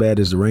just as bad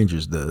as the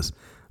Rangers does.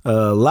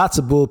 Lots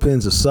of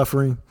bullpens are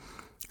suffering.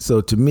 So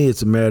to me,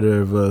 it's a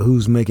matter of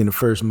who's making the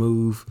first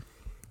move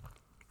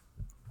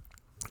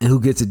and who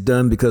gets it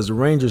done, because the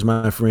Rangers,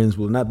 my friends,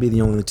 will not be the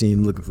only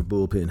team looking for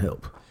bullpen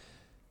help.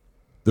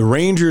 The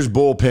Rangers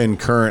bullpen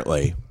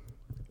currently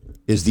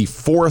is the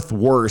 4th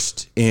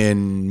worst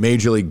in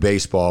Major League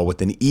Baseball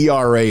with an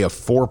ERA of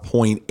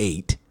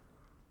 4.8.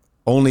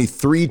 Only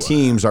 3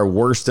 teams are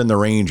worse than the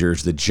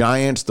Rangers: the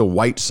Giants, the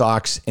White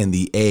Sox, and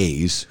the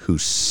A's, who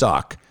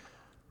suck.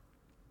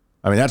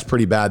 I mean, that's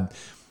pretty bad.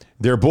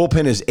 Their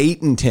bullpen is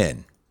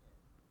 8-10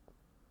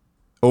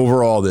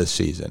 overall this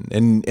season.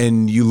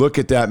 And you look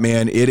at that,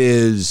 man,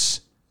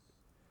 it's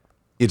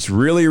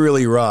really,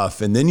 really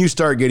rough. And then you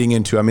start getting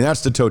into,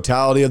 that's the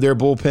totality of their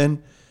bullpen.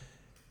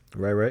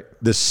 Right.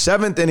 The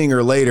 7th inning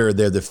or later,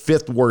 they're the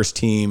 5th worst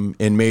team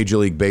in Major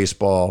League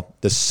Baseball,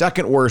 the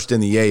 2nd worst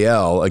in the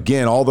AL.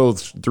 Again, all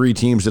those 3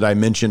 teams that I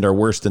mentioned are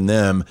worse than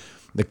them.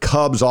 The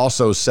Cubs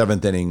also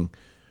 7th inning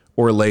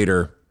or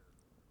later,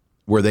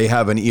 where they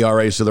have an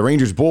ERA. So the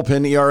Rangers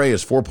bullpen ERA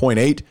is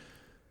 4.8.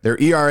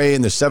 Their ERA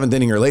in the 7th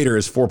inning or later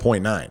is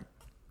 4.9.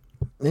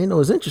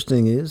 What's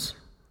interesting is,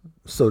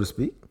 so to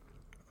speak,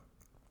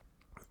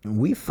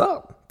 we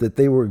thought that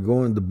the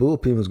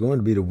bullpen was going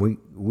to be the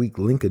weak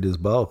link of this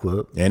ball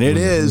club. And it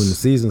is. When the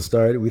season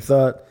started, we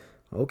thought,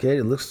 okay,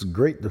 it looks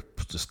great. The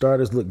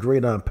starters look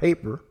great on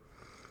paper.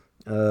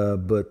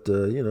 But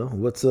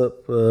what's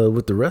up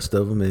with the rest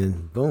of them?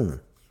 And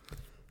boom.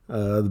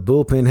 The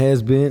bullpen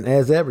has been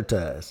as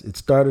advertised. It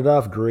started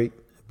off great,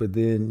 but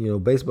then,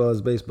 baseball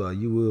is baseball.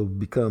 You will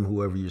become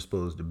whoever you're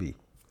supposed to be.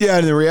 Yeah,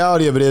 and the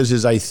reality of it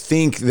is I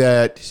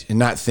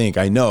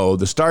know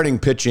the starting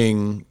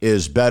pitching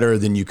is better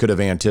than you could have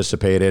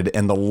anticipated,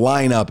 and the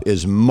lineup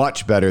is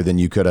much better than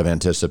you could have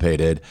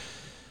anticipated.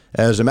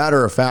 As a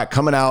matter of fact,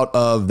 coming out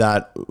of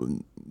that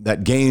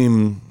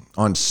game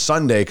on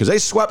Sunday, because they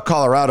swept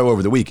Colorado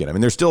over the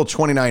weekend. They're still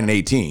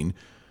 29-18.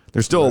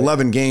 There's still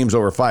 11 games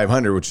over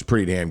 500, which is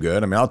pretty damn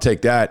good. I'll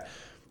take that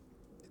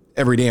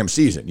every damn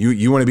season.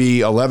 You want to be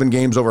 11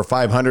 games over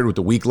 500 with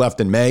the week left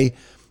in May?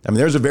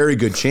 There's a very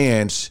good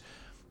chance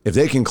if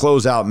they can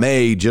close out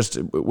May just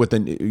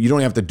you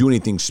don't have to do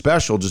anything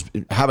special, just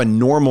have a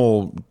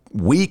normal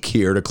week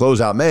here to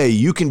close out May,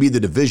 you can be the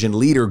division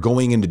leader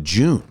going into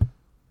June.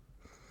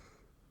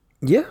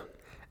 Yeah.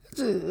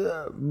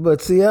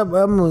 But see,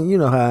 I'm you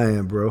know how I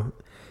am, bro.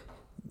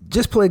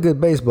 Just play good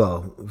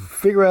baseball.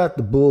 Figure out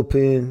the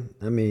bullpen.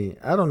 I mean,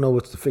 I don't know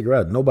what to figure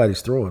out.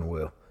 Nobody's throwing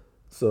well.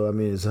 So, I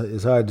mean,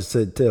 it's hard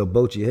to tell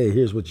Bochy, hey,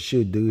 here's what you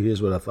should do.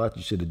 Here's what I thought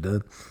you should have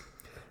done.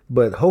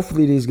 But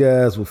hopefully these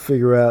guys will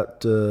figure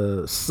out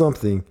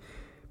something.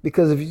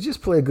 Because if you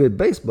just play good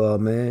baseball,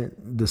 man,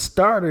 the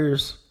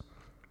starters,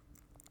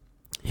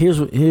 here's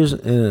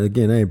and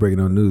again, I ain't breaking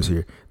no news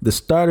here. The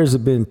starters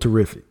have been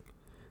terrific.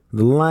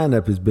 The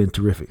lineup has been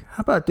terrific.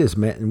 How about this,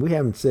 Matt? And we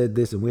haven't said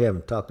this and we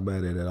haven't talked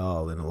about it at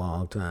all in a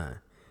long time.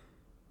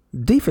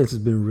 Defense has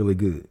been really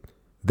good.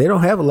 They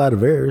don't have a lot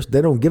of errors.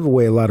 They don't give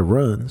away a lot of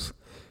runs.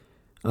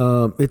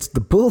 It's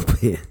the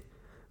bullpen.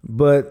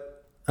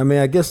 But, I mean,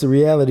 I guess the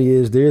reality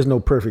is there is no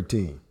perfect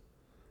team.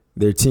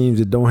 There are teams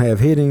that don't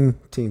have hitting,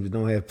 teams that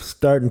don't have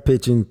starting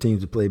pitching,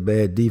 teams that play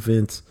bad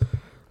defense.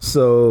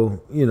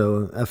 So, you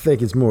know, I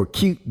think it's more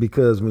cute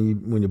because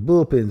when your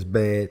bullpen's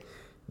bad,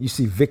 you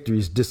see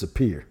victories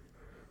disappear.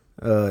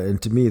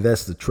 And to me,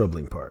 that's the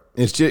troubling part.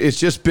 It's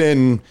just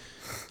been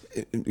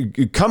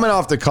coming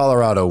off the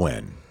Colorado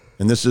win.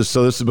 And this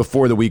is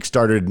before the week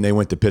started and they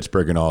went to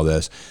Pittsburgh and all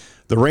this.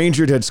 The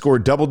Rangers had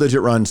scored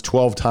double-digit runs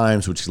 12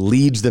 times, which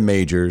leads the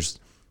majors.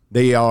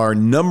 They are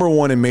number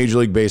one in Major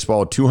League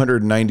Baseball,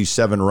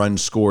 297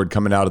 runs scored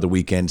coming out of the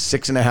weekend,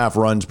 6.5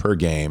 runs per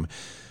game.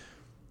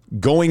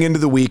 Going into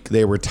the week,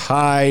 they were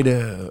tied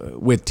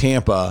with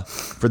Tampa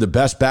for the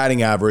best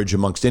batting average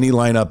amongst any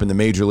lineup in the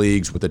major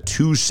leagues with a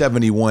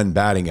 271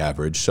 batting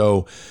average.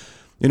 So,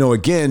 you know,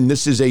 again,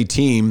 this is a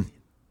team,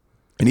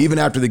 and even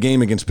after the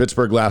game against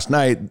Pittsburgh last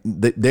night,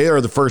 they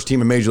are the first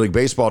team in Major League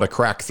Baseball to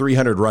crack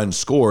 300 runs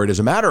scored. As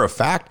a matter of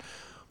fact,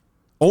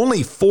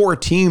 only 4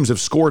 teams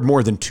have scored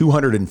more than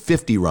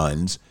 250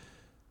 runs.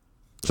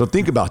 So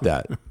think about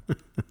that.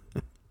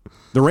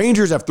 The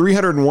Rangers have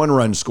 301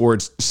 runs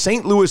scored.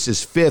 St. Louis is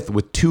 5th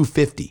with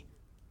 250.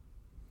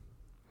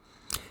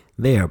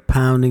 They are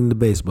pounding the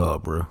baseball,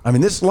 bro. I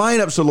mean, this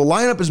lineup, so the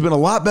lineup has been a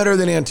lot better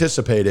than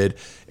anticipated.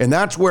 And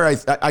that's where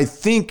I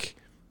think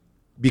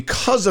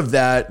because of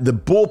that, the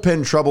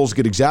bullpen troubles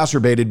get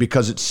exacerbated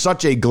because it's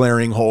such a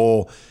glaring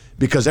hole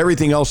because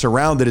everything else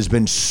around it has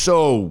been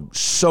so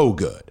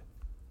good.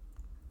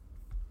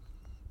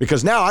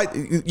 Because now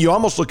you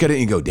almost look at it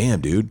and you go, damn,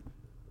 dude.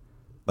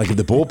 Like if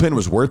the bullpen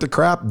was worth the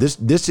crap,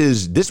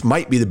 this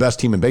might be the best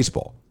team in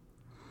baseball.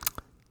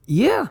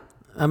 Yeah,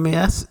 I mean,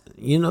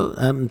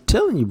 I'm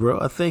telling you, bro.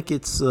 I think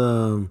it's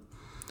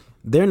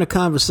they're in a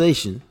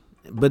conversation,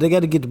 but they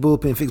got to get the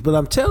bullpen fixed. But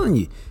I'm telling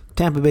you,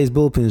 Tampa Bay's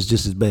bullpen is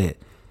just as bad.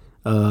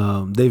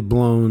 They've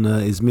blown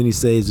as many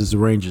saves as the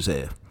Rangers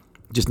have,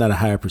 just not a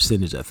higher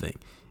percentage, I think.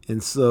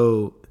 And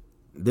so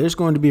there's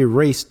going to be a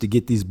race to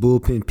get these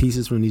bullpen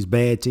pieces from these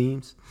bad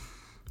teams,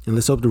 and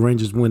let's hope the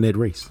Rangers win that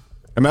race.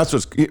 And that's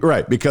what's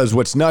right, because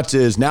what's nuts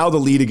is now the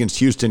lead against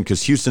Houston,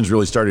 because Houston's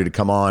really started to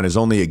come on, is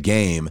only a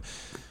game.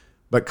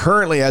 But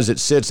currently, as it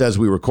sits, as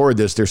we record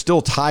this, they're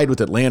still tied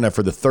with Atlanta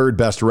for the 3rd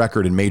best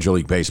record in Major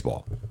League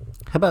Baseball.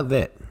 How about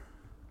that?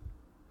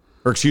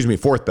 Or excuse me,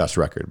 4th best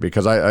record,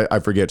 because I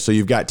forget. So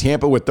you've got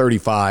Tampa with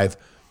 35,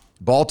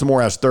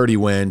 Baltimore has 30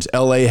 wins,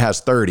 LA has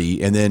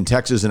 30, and then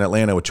Texas and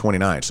Atlanta with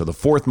 29. So the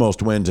 4th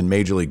most wins in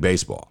Major League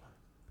Baseball.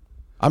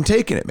 I'm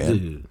taking it, man.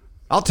 Dude.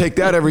 I'll take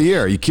that every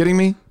year. Are you kidding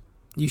me?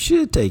 You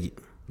should take it.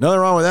 Nothing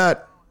wrong with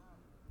that.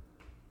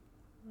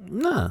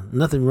 Nah,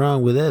 nothing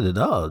wrong with that at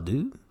all,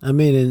 dude. I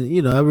mean, and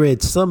you know, I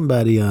read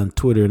somebody on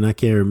Twitter, and I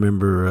can't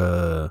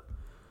remember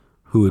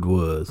who it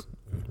was,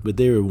 but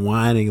they were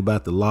whining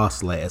about the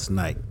loss last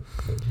night.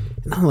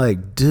 And I'm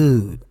like,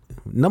 dude,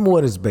 number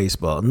 1 is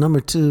baseball. Number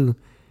 2,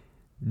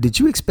 did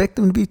you expect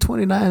them to be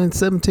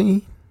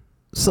 29-17?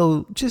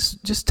 So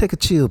just take a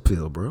chill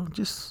pill, bro.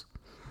 Just,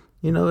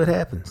 you know, it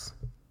happens.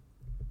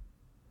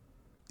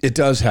 It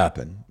does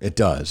happen. It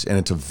does. And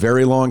it's a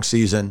very long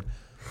season.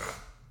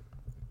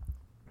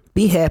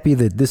 Be happy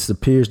that this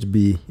appears to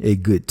be a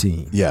good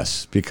team.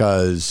 Yes,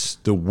 because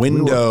the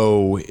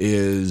window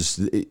is,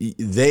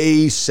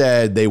 they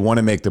said they want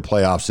to make the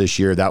playoffs this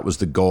year. That was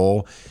the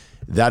goal.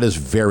 That is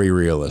very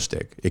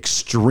realistic,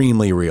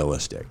 extremely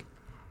realistic.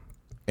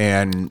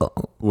 And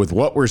with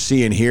what we're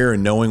seeing here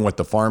and knowing what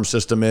the farm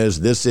system is,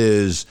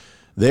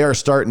 they are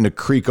starting to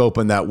creak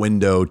open that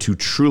window to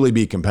truly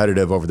be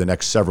competitive over the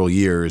next several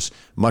years,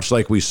 much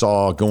like we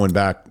saw going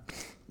back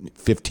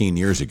 15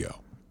 years ago.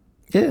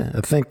 Yeah,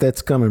 I think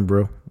that's coming,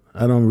 bro.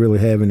 I don't really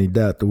have any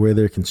doubt. The way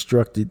they're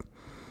constructed,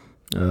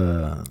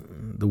 the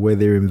way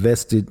they're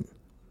invested,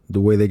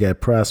 the way they got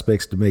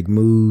prospects to make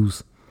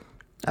moves,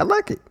 I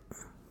like it.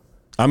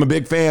 I'm a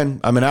big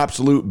fan. I'm an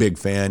absolute big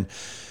fan.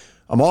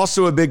 I'm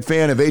also a big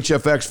fan of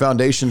HFX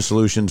Foundation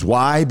Solutions.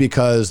 Why?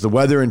 Because the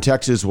weather in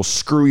Texas will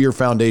screw your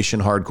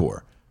foundation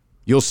hardcore.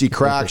 You'll see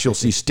cracks. You'll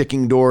see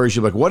sticking doors.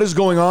 You're like, what is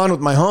going on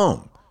with my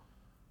home?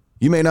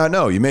 You may not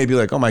know. You may be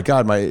like, oh my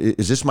God,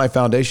 is this my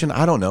foundation?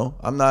 I don't know.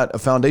 I'm not a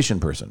foundation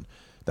person.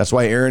 That's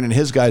why Aaron and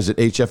his guys at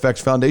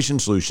HFX Foundation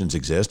Solutions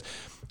exist,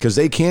 because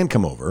they can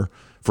come over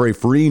for a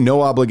free,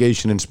 no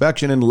obligation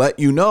inspection and let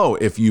you know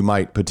if you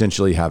might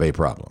potentially have a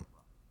problem.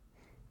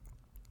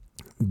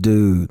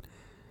 Dude,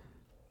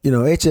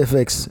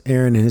 HFX,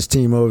 Aaron and his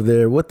team over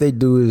there, what they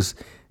do is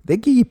they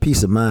give you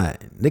peace of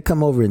mind. They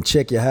come over and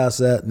check your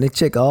house out, and they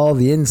check all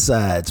the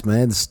insides,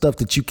 man, the stuff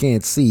that you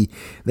can't see.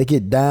 They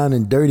get down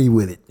and dirty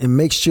with it and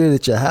make sure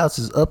that your house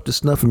is up to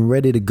snuff and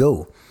ready to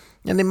go.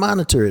 And they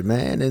monitor it,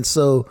 man. And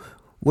so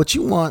what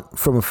you want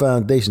from a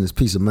foundation is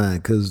peace of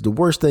mind, because the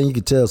worst thing you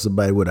can tell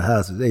somebody with a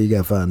house is, hey, you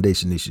got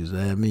foundation issues.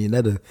 I mean,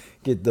 that'll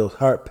get those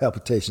heart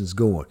palpitations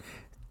going.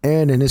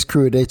 Aaron and his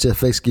crew at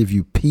HFX give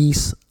you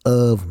peace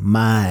of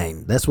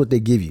mind. That's what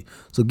they give you.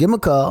 So give them a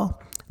call.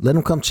 Let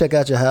them come check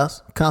out your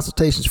house.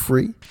 Consultation's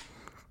free.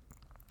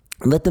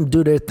 Let them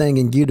do their thing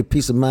and give you the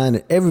peace of mind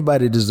that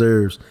everybody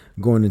deserves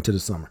going into the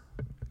summer.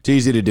 It's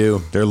easy to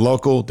do. They're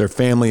local. They're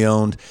family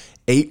owned.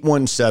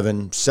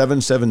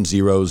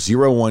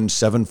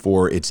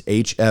 817-770-0174. It's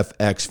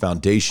HFX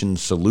Foundation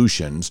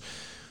Solutions.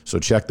 So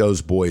check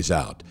those boys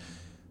out.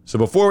 So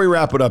before we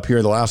wrap it up here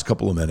in the last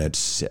couple of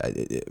minutes,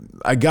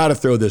 I got to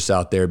throw this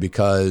out there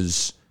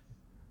because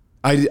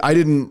I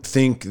didn't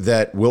think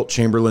that Wilt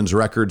Chamberlain's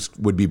records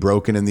would be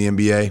broken in the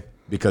NBA,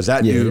 because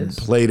that dude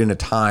played in a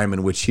time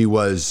in which he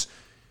was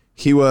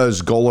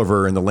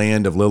Gulliver in the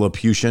land of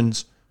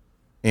Lilliputians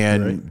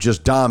and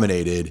just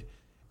dominated.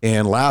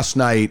 And last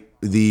night,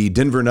 the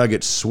Denver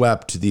Nuggets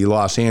swept the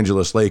Los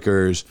Angeles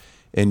Lakers,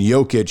 and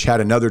Jokic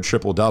had another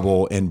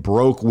triple-double and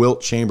broke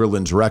Wilt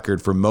Chamberlain's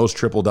record for most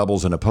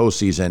triple-doubles in a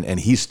postseason, and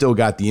he still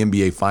got the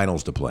NBA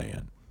Finals to play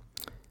in.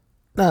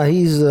 No,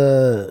 he's,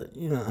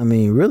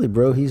 really,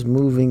 bro, he's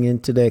moving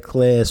into that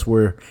class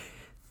where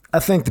I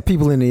think the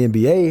people in the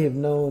NBA have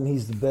known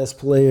he's the best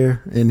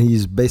player and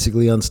he's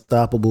basically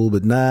unstoppable.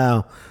 But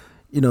now,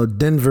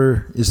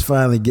 Denver is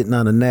finally getting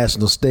on a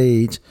national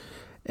stage,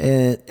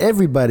 and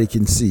everybody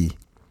can see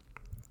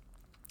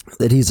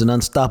that he's an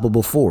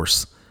unstoppable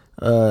force.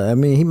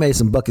 He made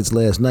some buckets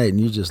last night,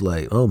 and you're just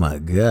like, oh my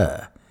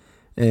God.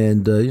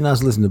 And I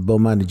was listening to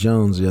Bomani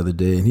Jones the other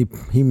day, and he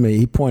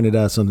pointed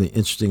out something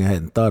interesting I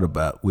hadn't thought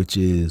about, which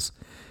is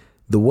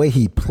the way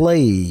he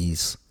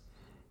plays.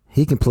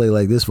 He can play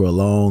like this for a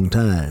long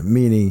time,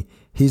 meaning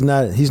he's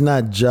not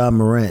Ja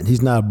Morant.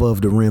 He's not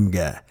above the rim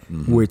guy,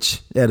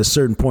 which at a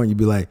certain point you'd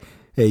be like,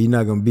 hey, you're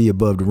not going to be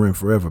above the rim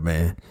forever,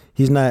 man.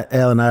 He's not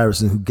Allen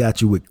Iverson, who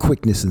got you with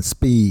quickness and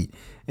speed,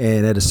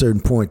 and at a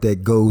certain point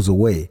that goes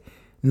away.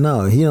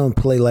 No, he don't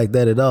play like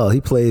that at all. He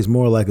plays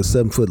more like a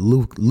 7-foot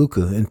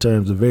Luka in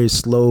terms of very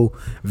slow,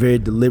 very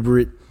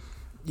deliberate.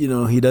 He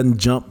doesn't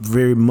jump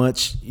very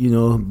much,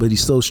 but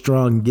he's so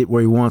strong and get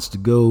where he wants to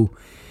go.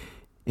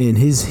 And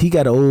he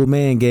got an old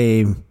man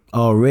game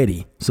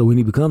already. So when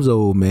he becomes an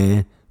old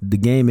man, the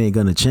game ain't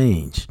going to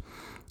change.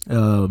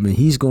 And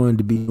he's going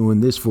to be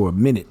doing this for a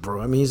minute, bro.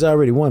 I mean, he's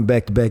already won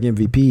back-to-back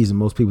MVPs, and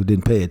most people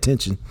didn't pay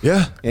attention.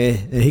 Yeah.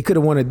 And he could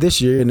have won it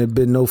this year, and there'd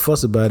been no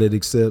fuss about it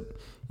except,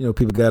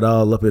 people got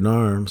all up in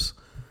arms.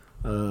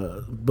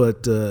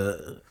 But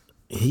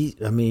he's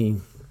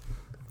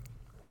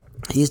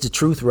the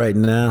truth right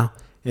now.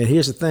 And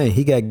here's the thing.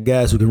 He got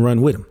guys who can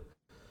run with him.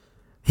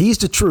 He's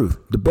the truth,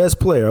 the best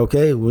player,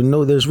 okay? Well,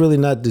 no, there's really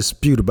not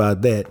dispute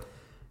about that.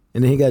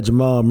 And then he got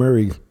Jamal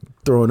Murray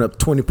throwing up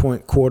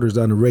 20-point quarters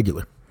on the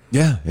regular.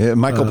 Yeah,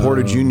 Michael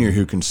Porter Jr.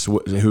 who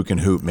can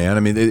hoop, man. I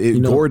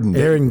mean, Gordon.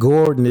 Aaron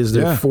Gordon is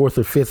their fourth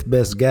or fifth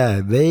best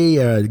guy. They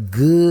are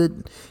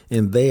good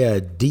and they are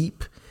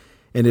deep.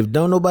 And if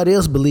don't nobody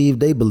else believe,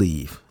 they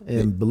believe.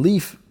 And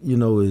belief,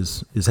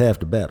 is half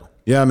the battle.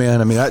 Yeah,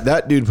 man. I mean,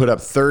 that dude put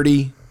up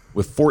 30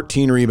 with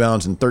 14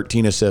 rebounds and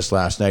 13 assists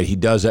last night. He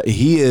does that.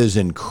 He is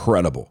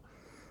incredible.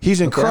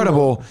 He's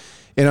incredible.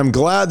 And I'm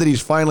glad that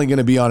he's finally going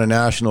to be on a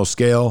national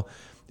scale.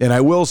 And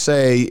I will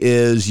say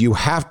is you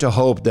have to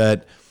hope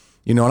that,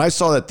 and I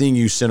saw that thing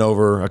you sent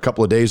over a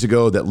couple of days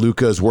ago that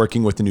Luka is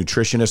working with the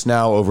nutritionist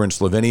now over in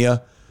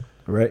Slovenia.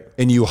 Right.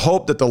 And you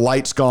hope that the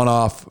light's gone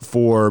off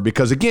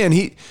because again,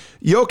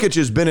 Jokic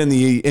has been in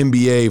the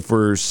NBA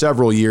for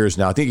several years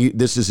now. I think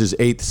this is his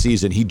 8th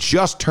season. He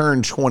just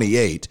turned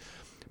 28,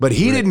 but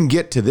he didn't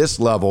get to this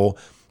level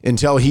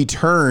until he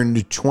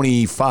turned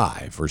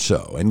 25 or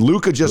so. And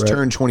Luka just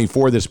turned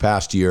 24 this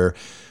past year.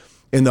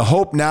 And the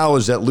hope now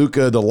is that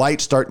Luka, the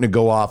light's starting to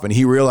go off, and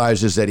he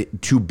realizes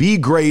that to be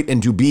great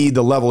and to be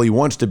the level he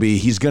wants to be,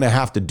 he's going to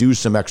have to do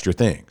some extra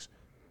things.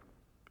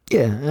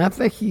 Yeah, and I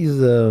think he's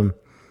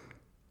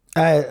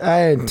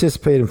I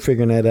anticipate him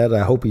figuring that out.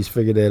 I hope he's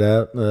figured that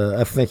out.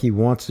 I think he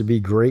wants to be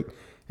great,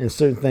 and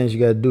certain things you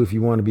got to do if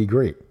you want to be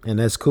great, and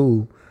that's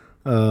cool.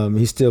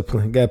 He's still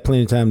got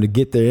plenty of time to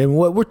get there. And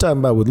what we're talking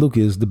about with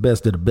Luka is the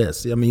best of the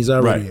best. I mean, he's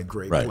already a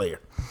great player.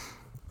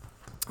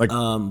 Like,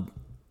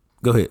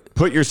 go ahead.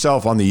 Put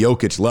yourself on the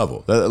Jokic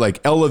level. Like,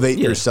 elevate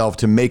yourself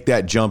to make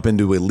that jump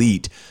into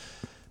elite.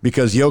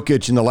 Because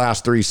Jokic in the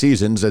last 3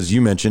 seasons, as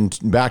you mentioned,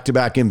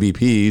 back-to-back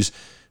MVPs,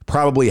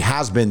 probably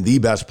has been the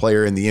best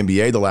player in the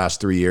NBA the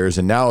last 3 years,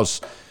 and now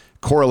is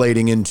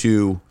correlating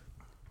into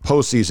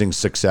postseason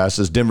success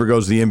as Denver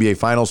goes to the NBA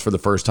Finals for the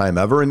first time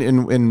ever,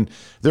 and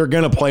they're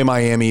going to play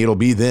Miami. It'll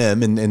be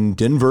them, and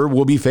Denver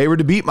will be favored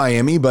to beat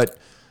Miami, but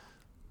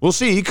we'll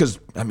see because,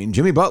 I mean,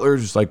 Jimmy Butler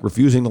is like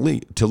refusing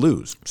to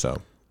lose. So,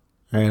 all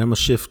right, I'm going to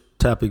shift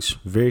topics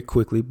very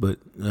quickly, but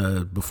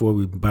before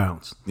we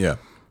bounce. Yeah.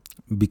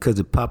 Because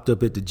it popped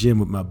up at the gym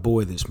with my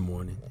boy this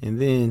morning,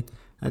 and then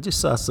I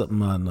just saw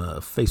something on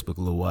Facebook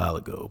a little while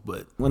ago,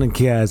 but one of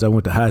the guys I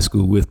went to high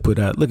school with put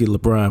out, look at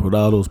LeBron with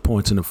all those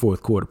points in the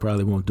fourth quarter,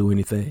 probably won't do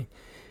anything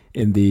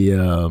in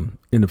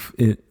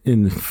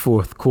the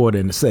fourth quarter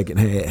in the second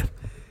half.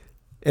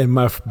 And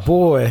my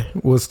boy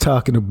was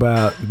talking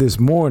about this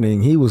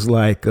morning. He was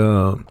like,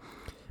 man,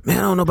 I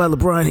don't know about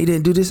LeBron. He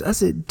didn't do this. I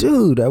said,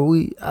 dude,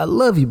 I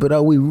love you, but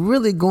are we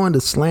really going to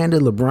slander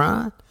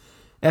LeBron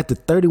after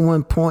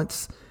 31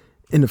 points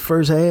in the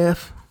first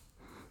half?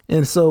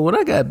 And so when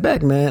I got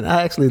back, man,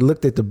 I actually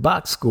looked at the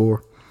box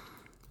score.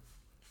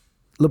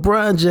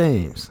 LeBron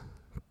James,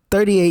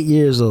 38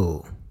 years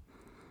old,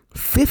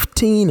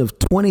 15 of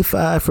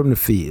 25 from the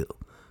field,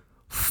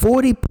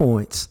 40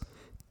 points,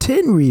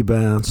 10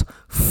 rebounds,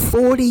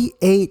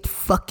 48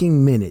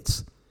 fucking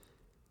minutes.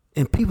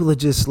 And people are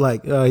just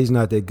like, oh, he's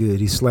not that good.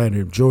 He's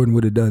slandering. Jordan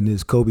would have done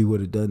this. Kobe would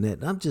have done that.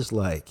 And I'm just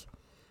like,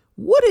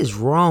 what is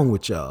wrong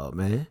with y'all,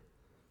 man?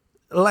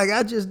 Like,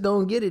 I just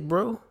don't get it,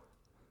 bro.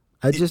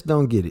 I just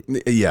don't get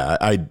it. Yeah,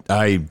 I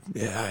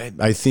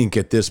think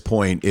at this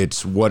point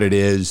it's what it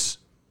is.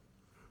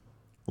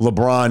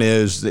 LeBron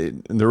is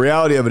the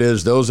reality of it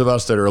is those of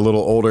us that are a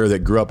little older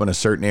that grew up in a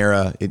certain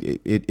era,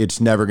 it's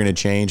never going to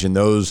change. And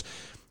those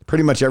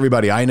pretty much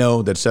everybody I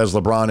know that says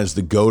LeBron is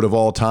the GOAT of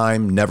all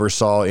time never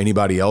saw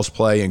anybody else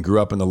play and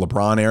grew up in the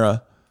LeBron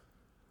era.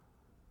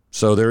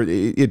 So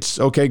it's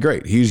okay,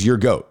 great. He's your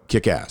GOAT.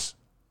 Kick ass.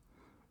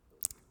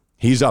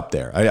 He's up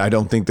there. I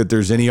don't think that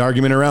there's any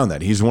argument around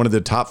that. He's one of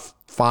the top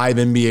 5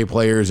 NBA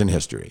players in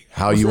history.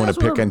 How you want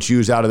to pick and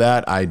choose out of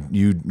that,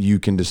 you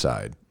can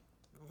decide.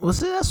 Well,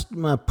 see, that's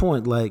my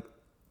point. Like,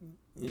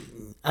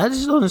 I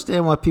just don't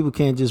understand why people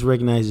can't just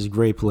recognize he's a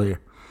great player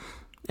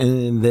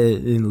and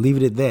leave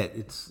it at that.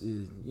 It's,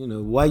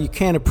 why you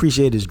can't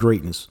appreciate his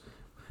greatness.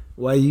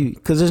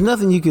 Because there's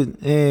nothing you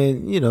could,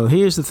 and,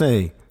 here's the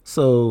thing.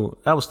 So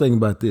I was thinking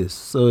about this.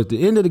 So at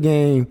the end of the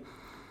game,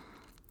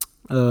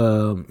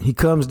 he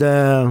comes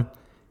down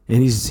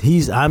and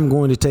he's I'm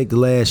going to take the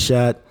last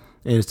shot,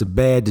 and it's a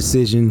bad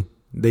decision.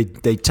 They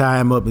tie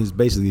him up and it's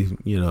basically,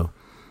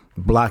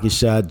 block his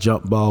shot,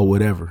 jump ball,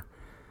 whatever.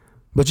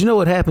 But you know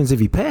what happens if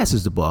he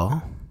passes the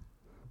ball?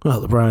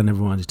 Well, LeBron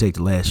never wanted to take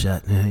the last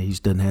shot. He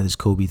just doesn't have this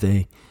Kobe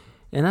thing.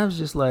 And I was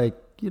just like,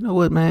 you know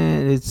what,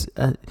 man?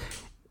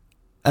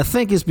 I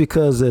think it's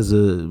because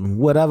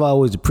what I've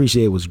always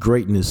appreciated was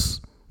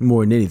greatness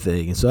more than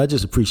anything. And so I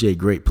just appreciate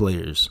great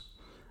players.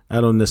 I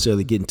don't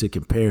necessarily get into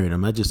comparing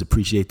them. I just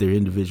appreciate their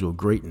individual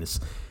greatness.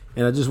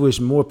 And I just wish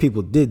more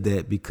people did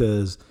that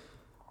because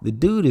the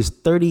dude is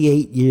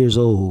 38 years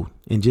old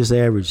and just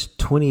averaged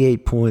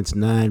 28 points,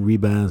 9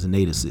 rebounds, and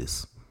 8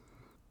 assists.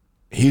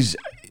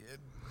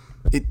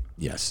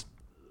 Yes.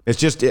 It's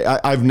just,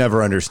 I've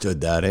never understood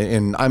that.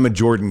 And I'm a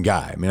Jordan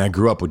guy. I mean, I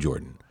grew up with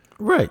Jordan.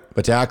 Right.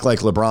 But to act like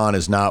LeBron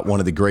is not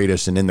one of the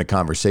greatest and in the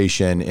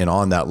conversation and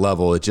on that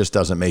level, it just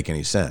doesn't make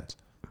any sense.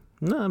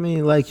 No, I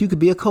mean, like, you could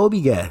be a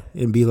Kobe guy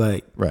and be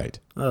like, right.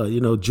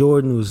 Oh,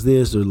 Jordan was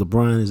this or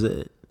LeBron is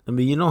that. I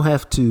mean, you don't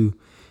have to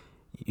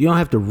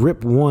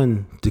rip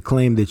one to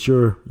claim that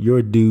your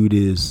dude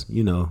is,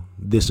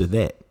 this or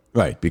that.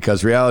 Right,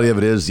 because reality of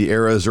it is the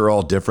eras are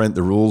all different,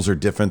 the rules are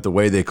different, the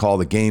way they call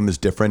the game is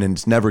different, and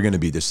it's never going to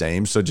be the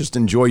same. So just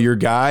enjoy your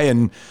guy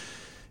and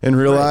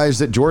realize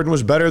that Jordan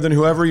was better than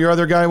whoever your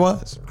other guy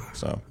was.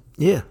 So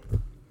yeah,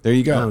 there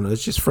you go. I don't know. It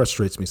just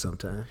frustrates me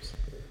sometimes.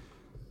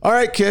 All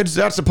right, kids,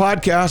 that's the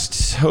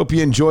podcast. Hope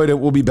you enjoyed it.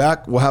 We'll be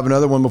back. We'll have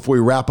another one before we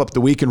wrap up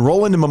the week and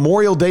roll into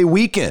Memorial Day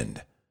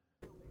weekend.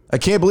 I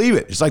can't believe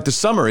it. It's like the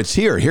summer. It's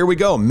here. Here we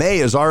go. May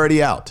is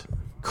already out.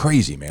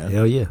 Crazy, man.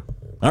 Hell yeah.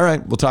 All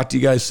right. We'll talk to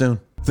you guys soon.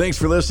 Thanks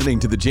for listening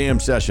to the Jam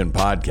Session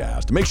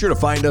podcast. Make sure to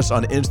find us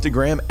on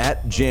Instagram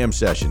at Jam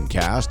Session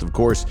Cast. Of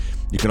course,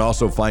 you can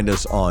also find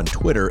us on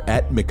Twitter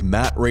at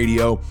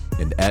McMattRadio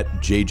and at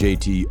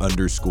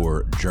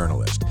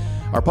JJT_journalist.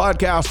 Our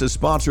podcast is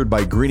sponsored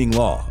by Greening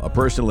Law, a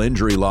personal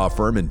injury law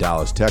firm in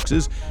Dallas,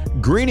 Texas.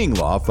 Greening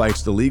Law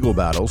fights the legal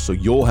battle so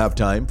you'll have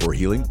time for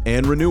healing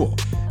and renewal.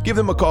 Give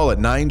them a call at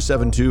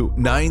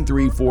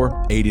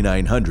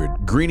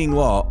 972-934-8900. Greening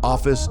Law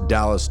Office,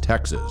 Dallas,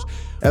 Texas.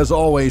 As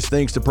always,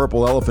 thanks to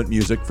Purple Elephant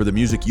Music for the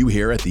music you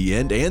hear at the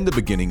end and the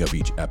beginning of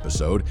each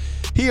episode.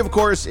 He, of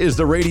course, is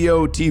the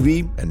radio,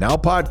 TV, and now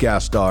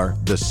podcast star,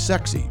 the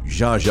sexy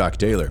Jean-Jacques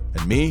Taylor.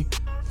 And me,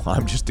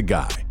 I'm just a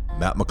guy,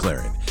 Matt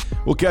McLaren.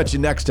 We'll catch you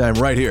next time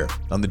right here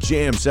on the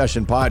Jam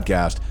Session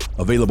Podcast,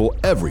 available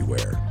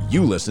everywhere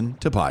you listen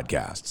to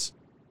podcasts.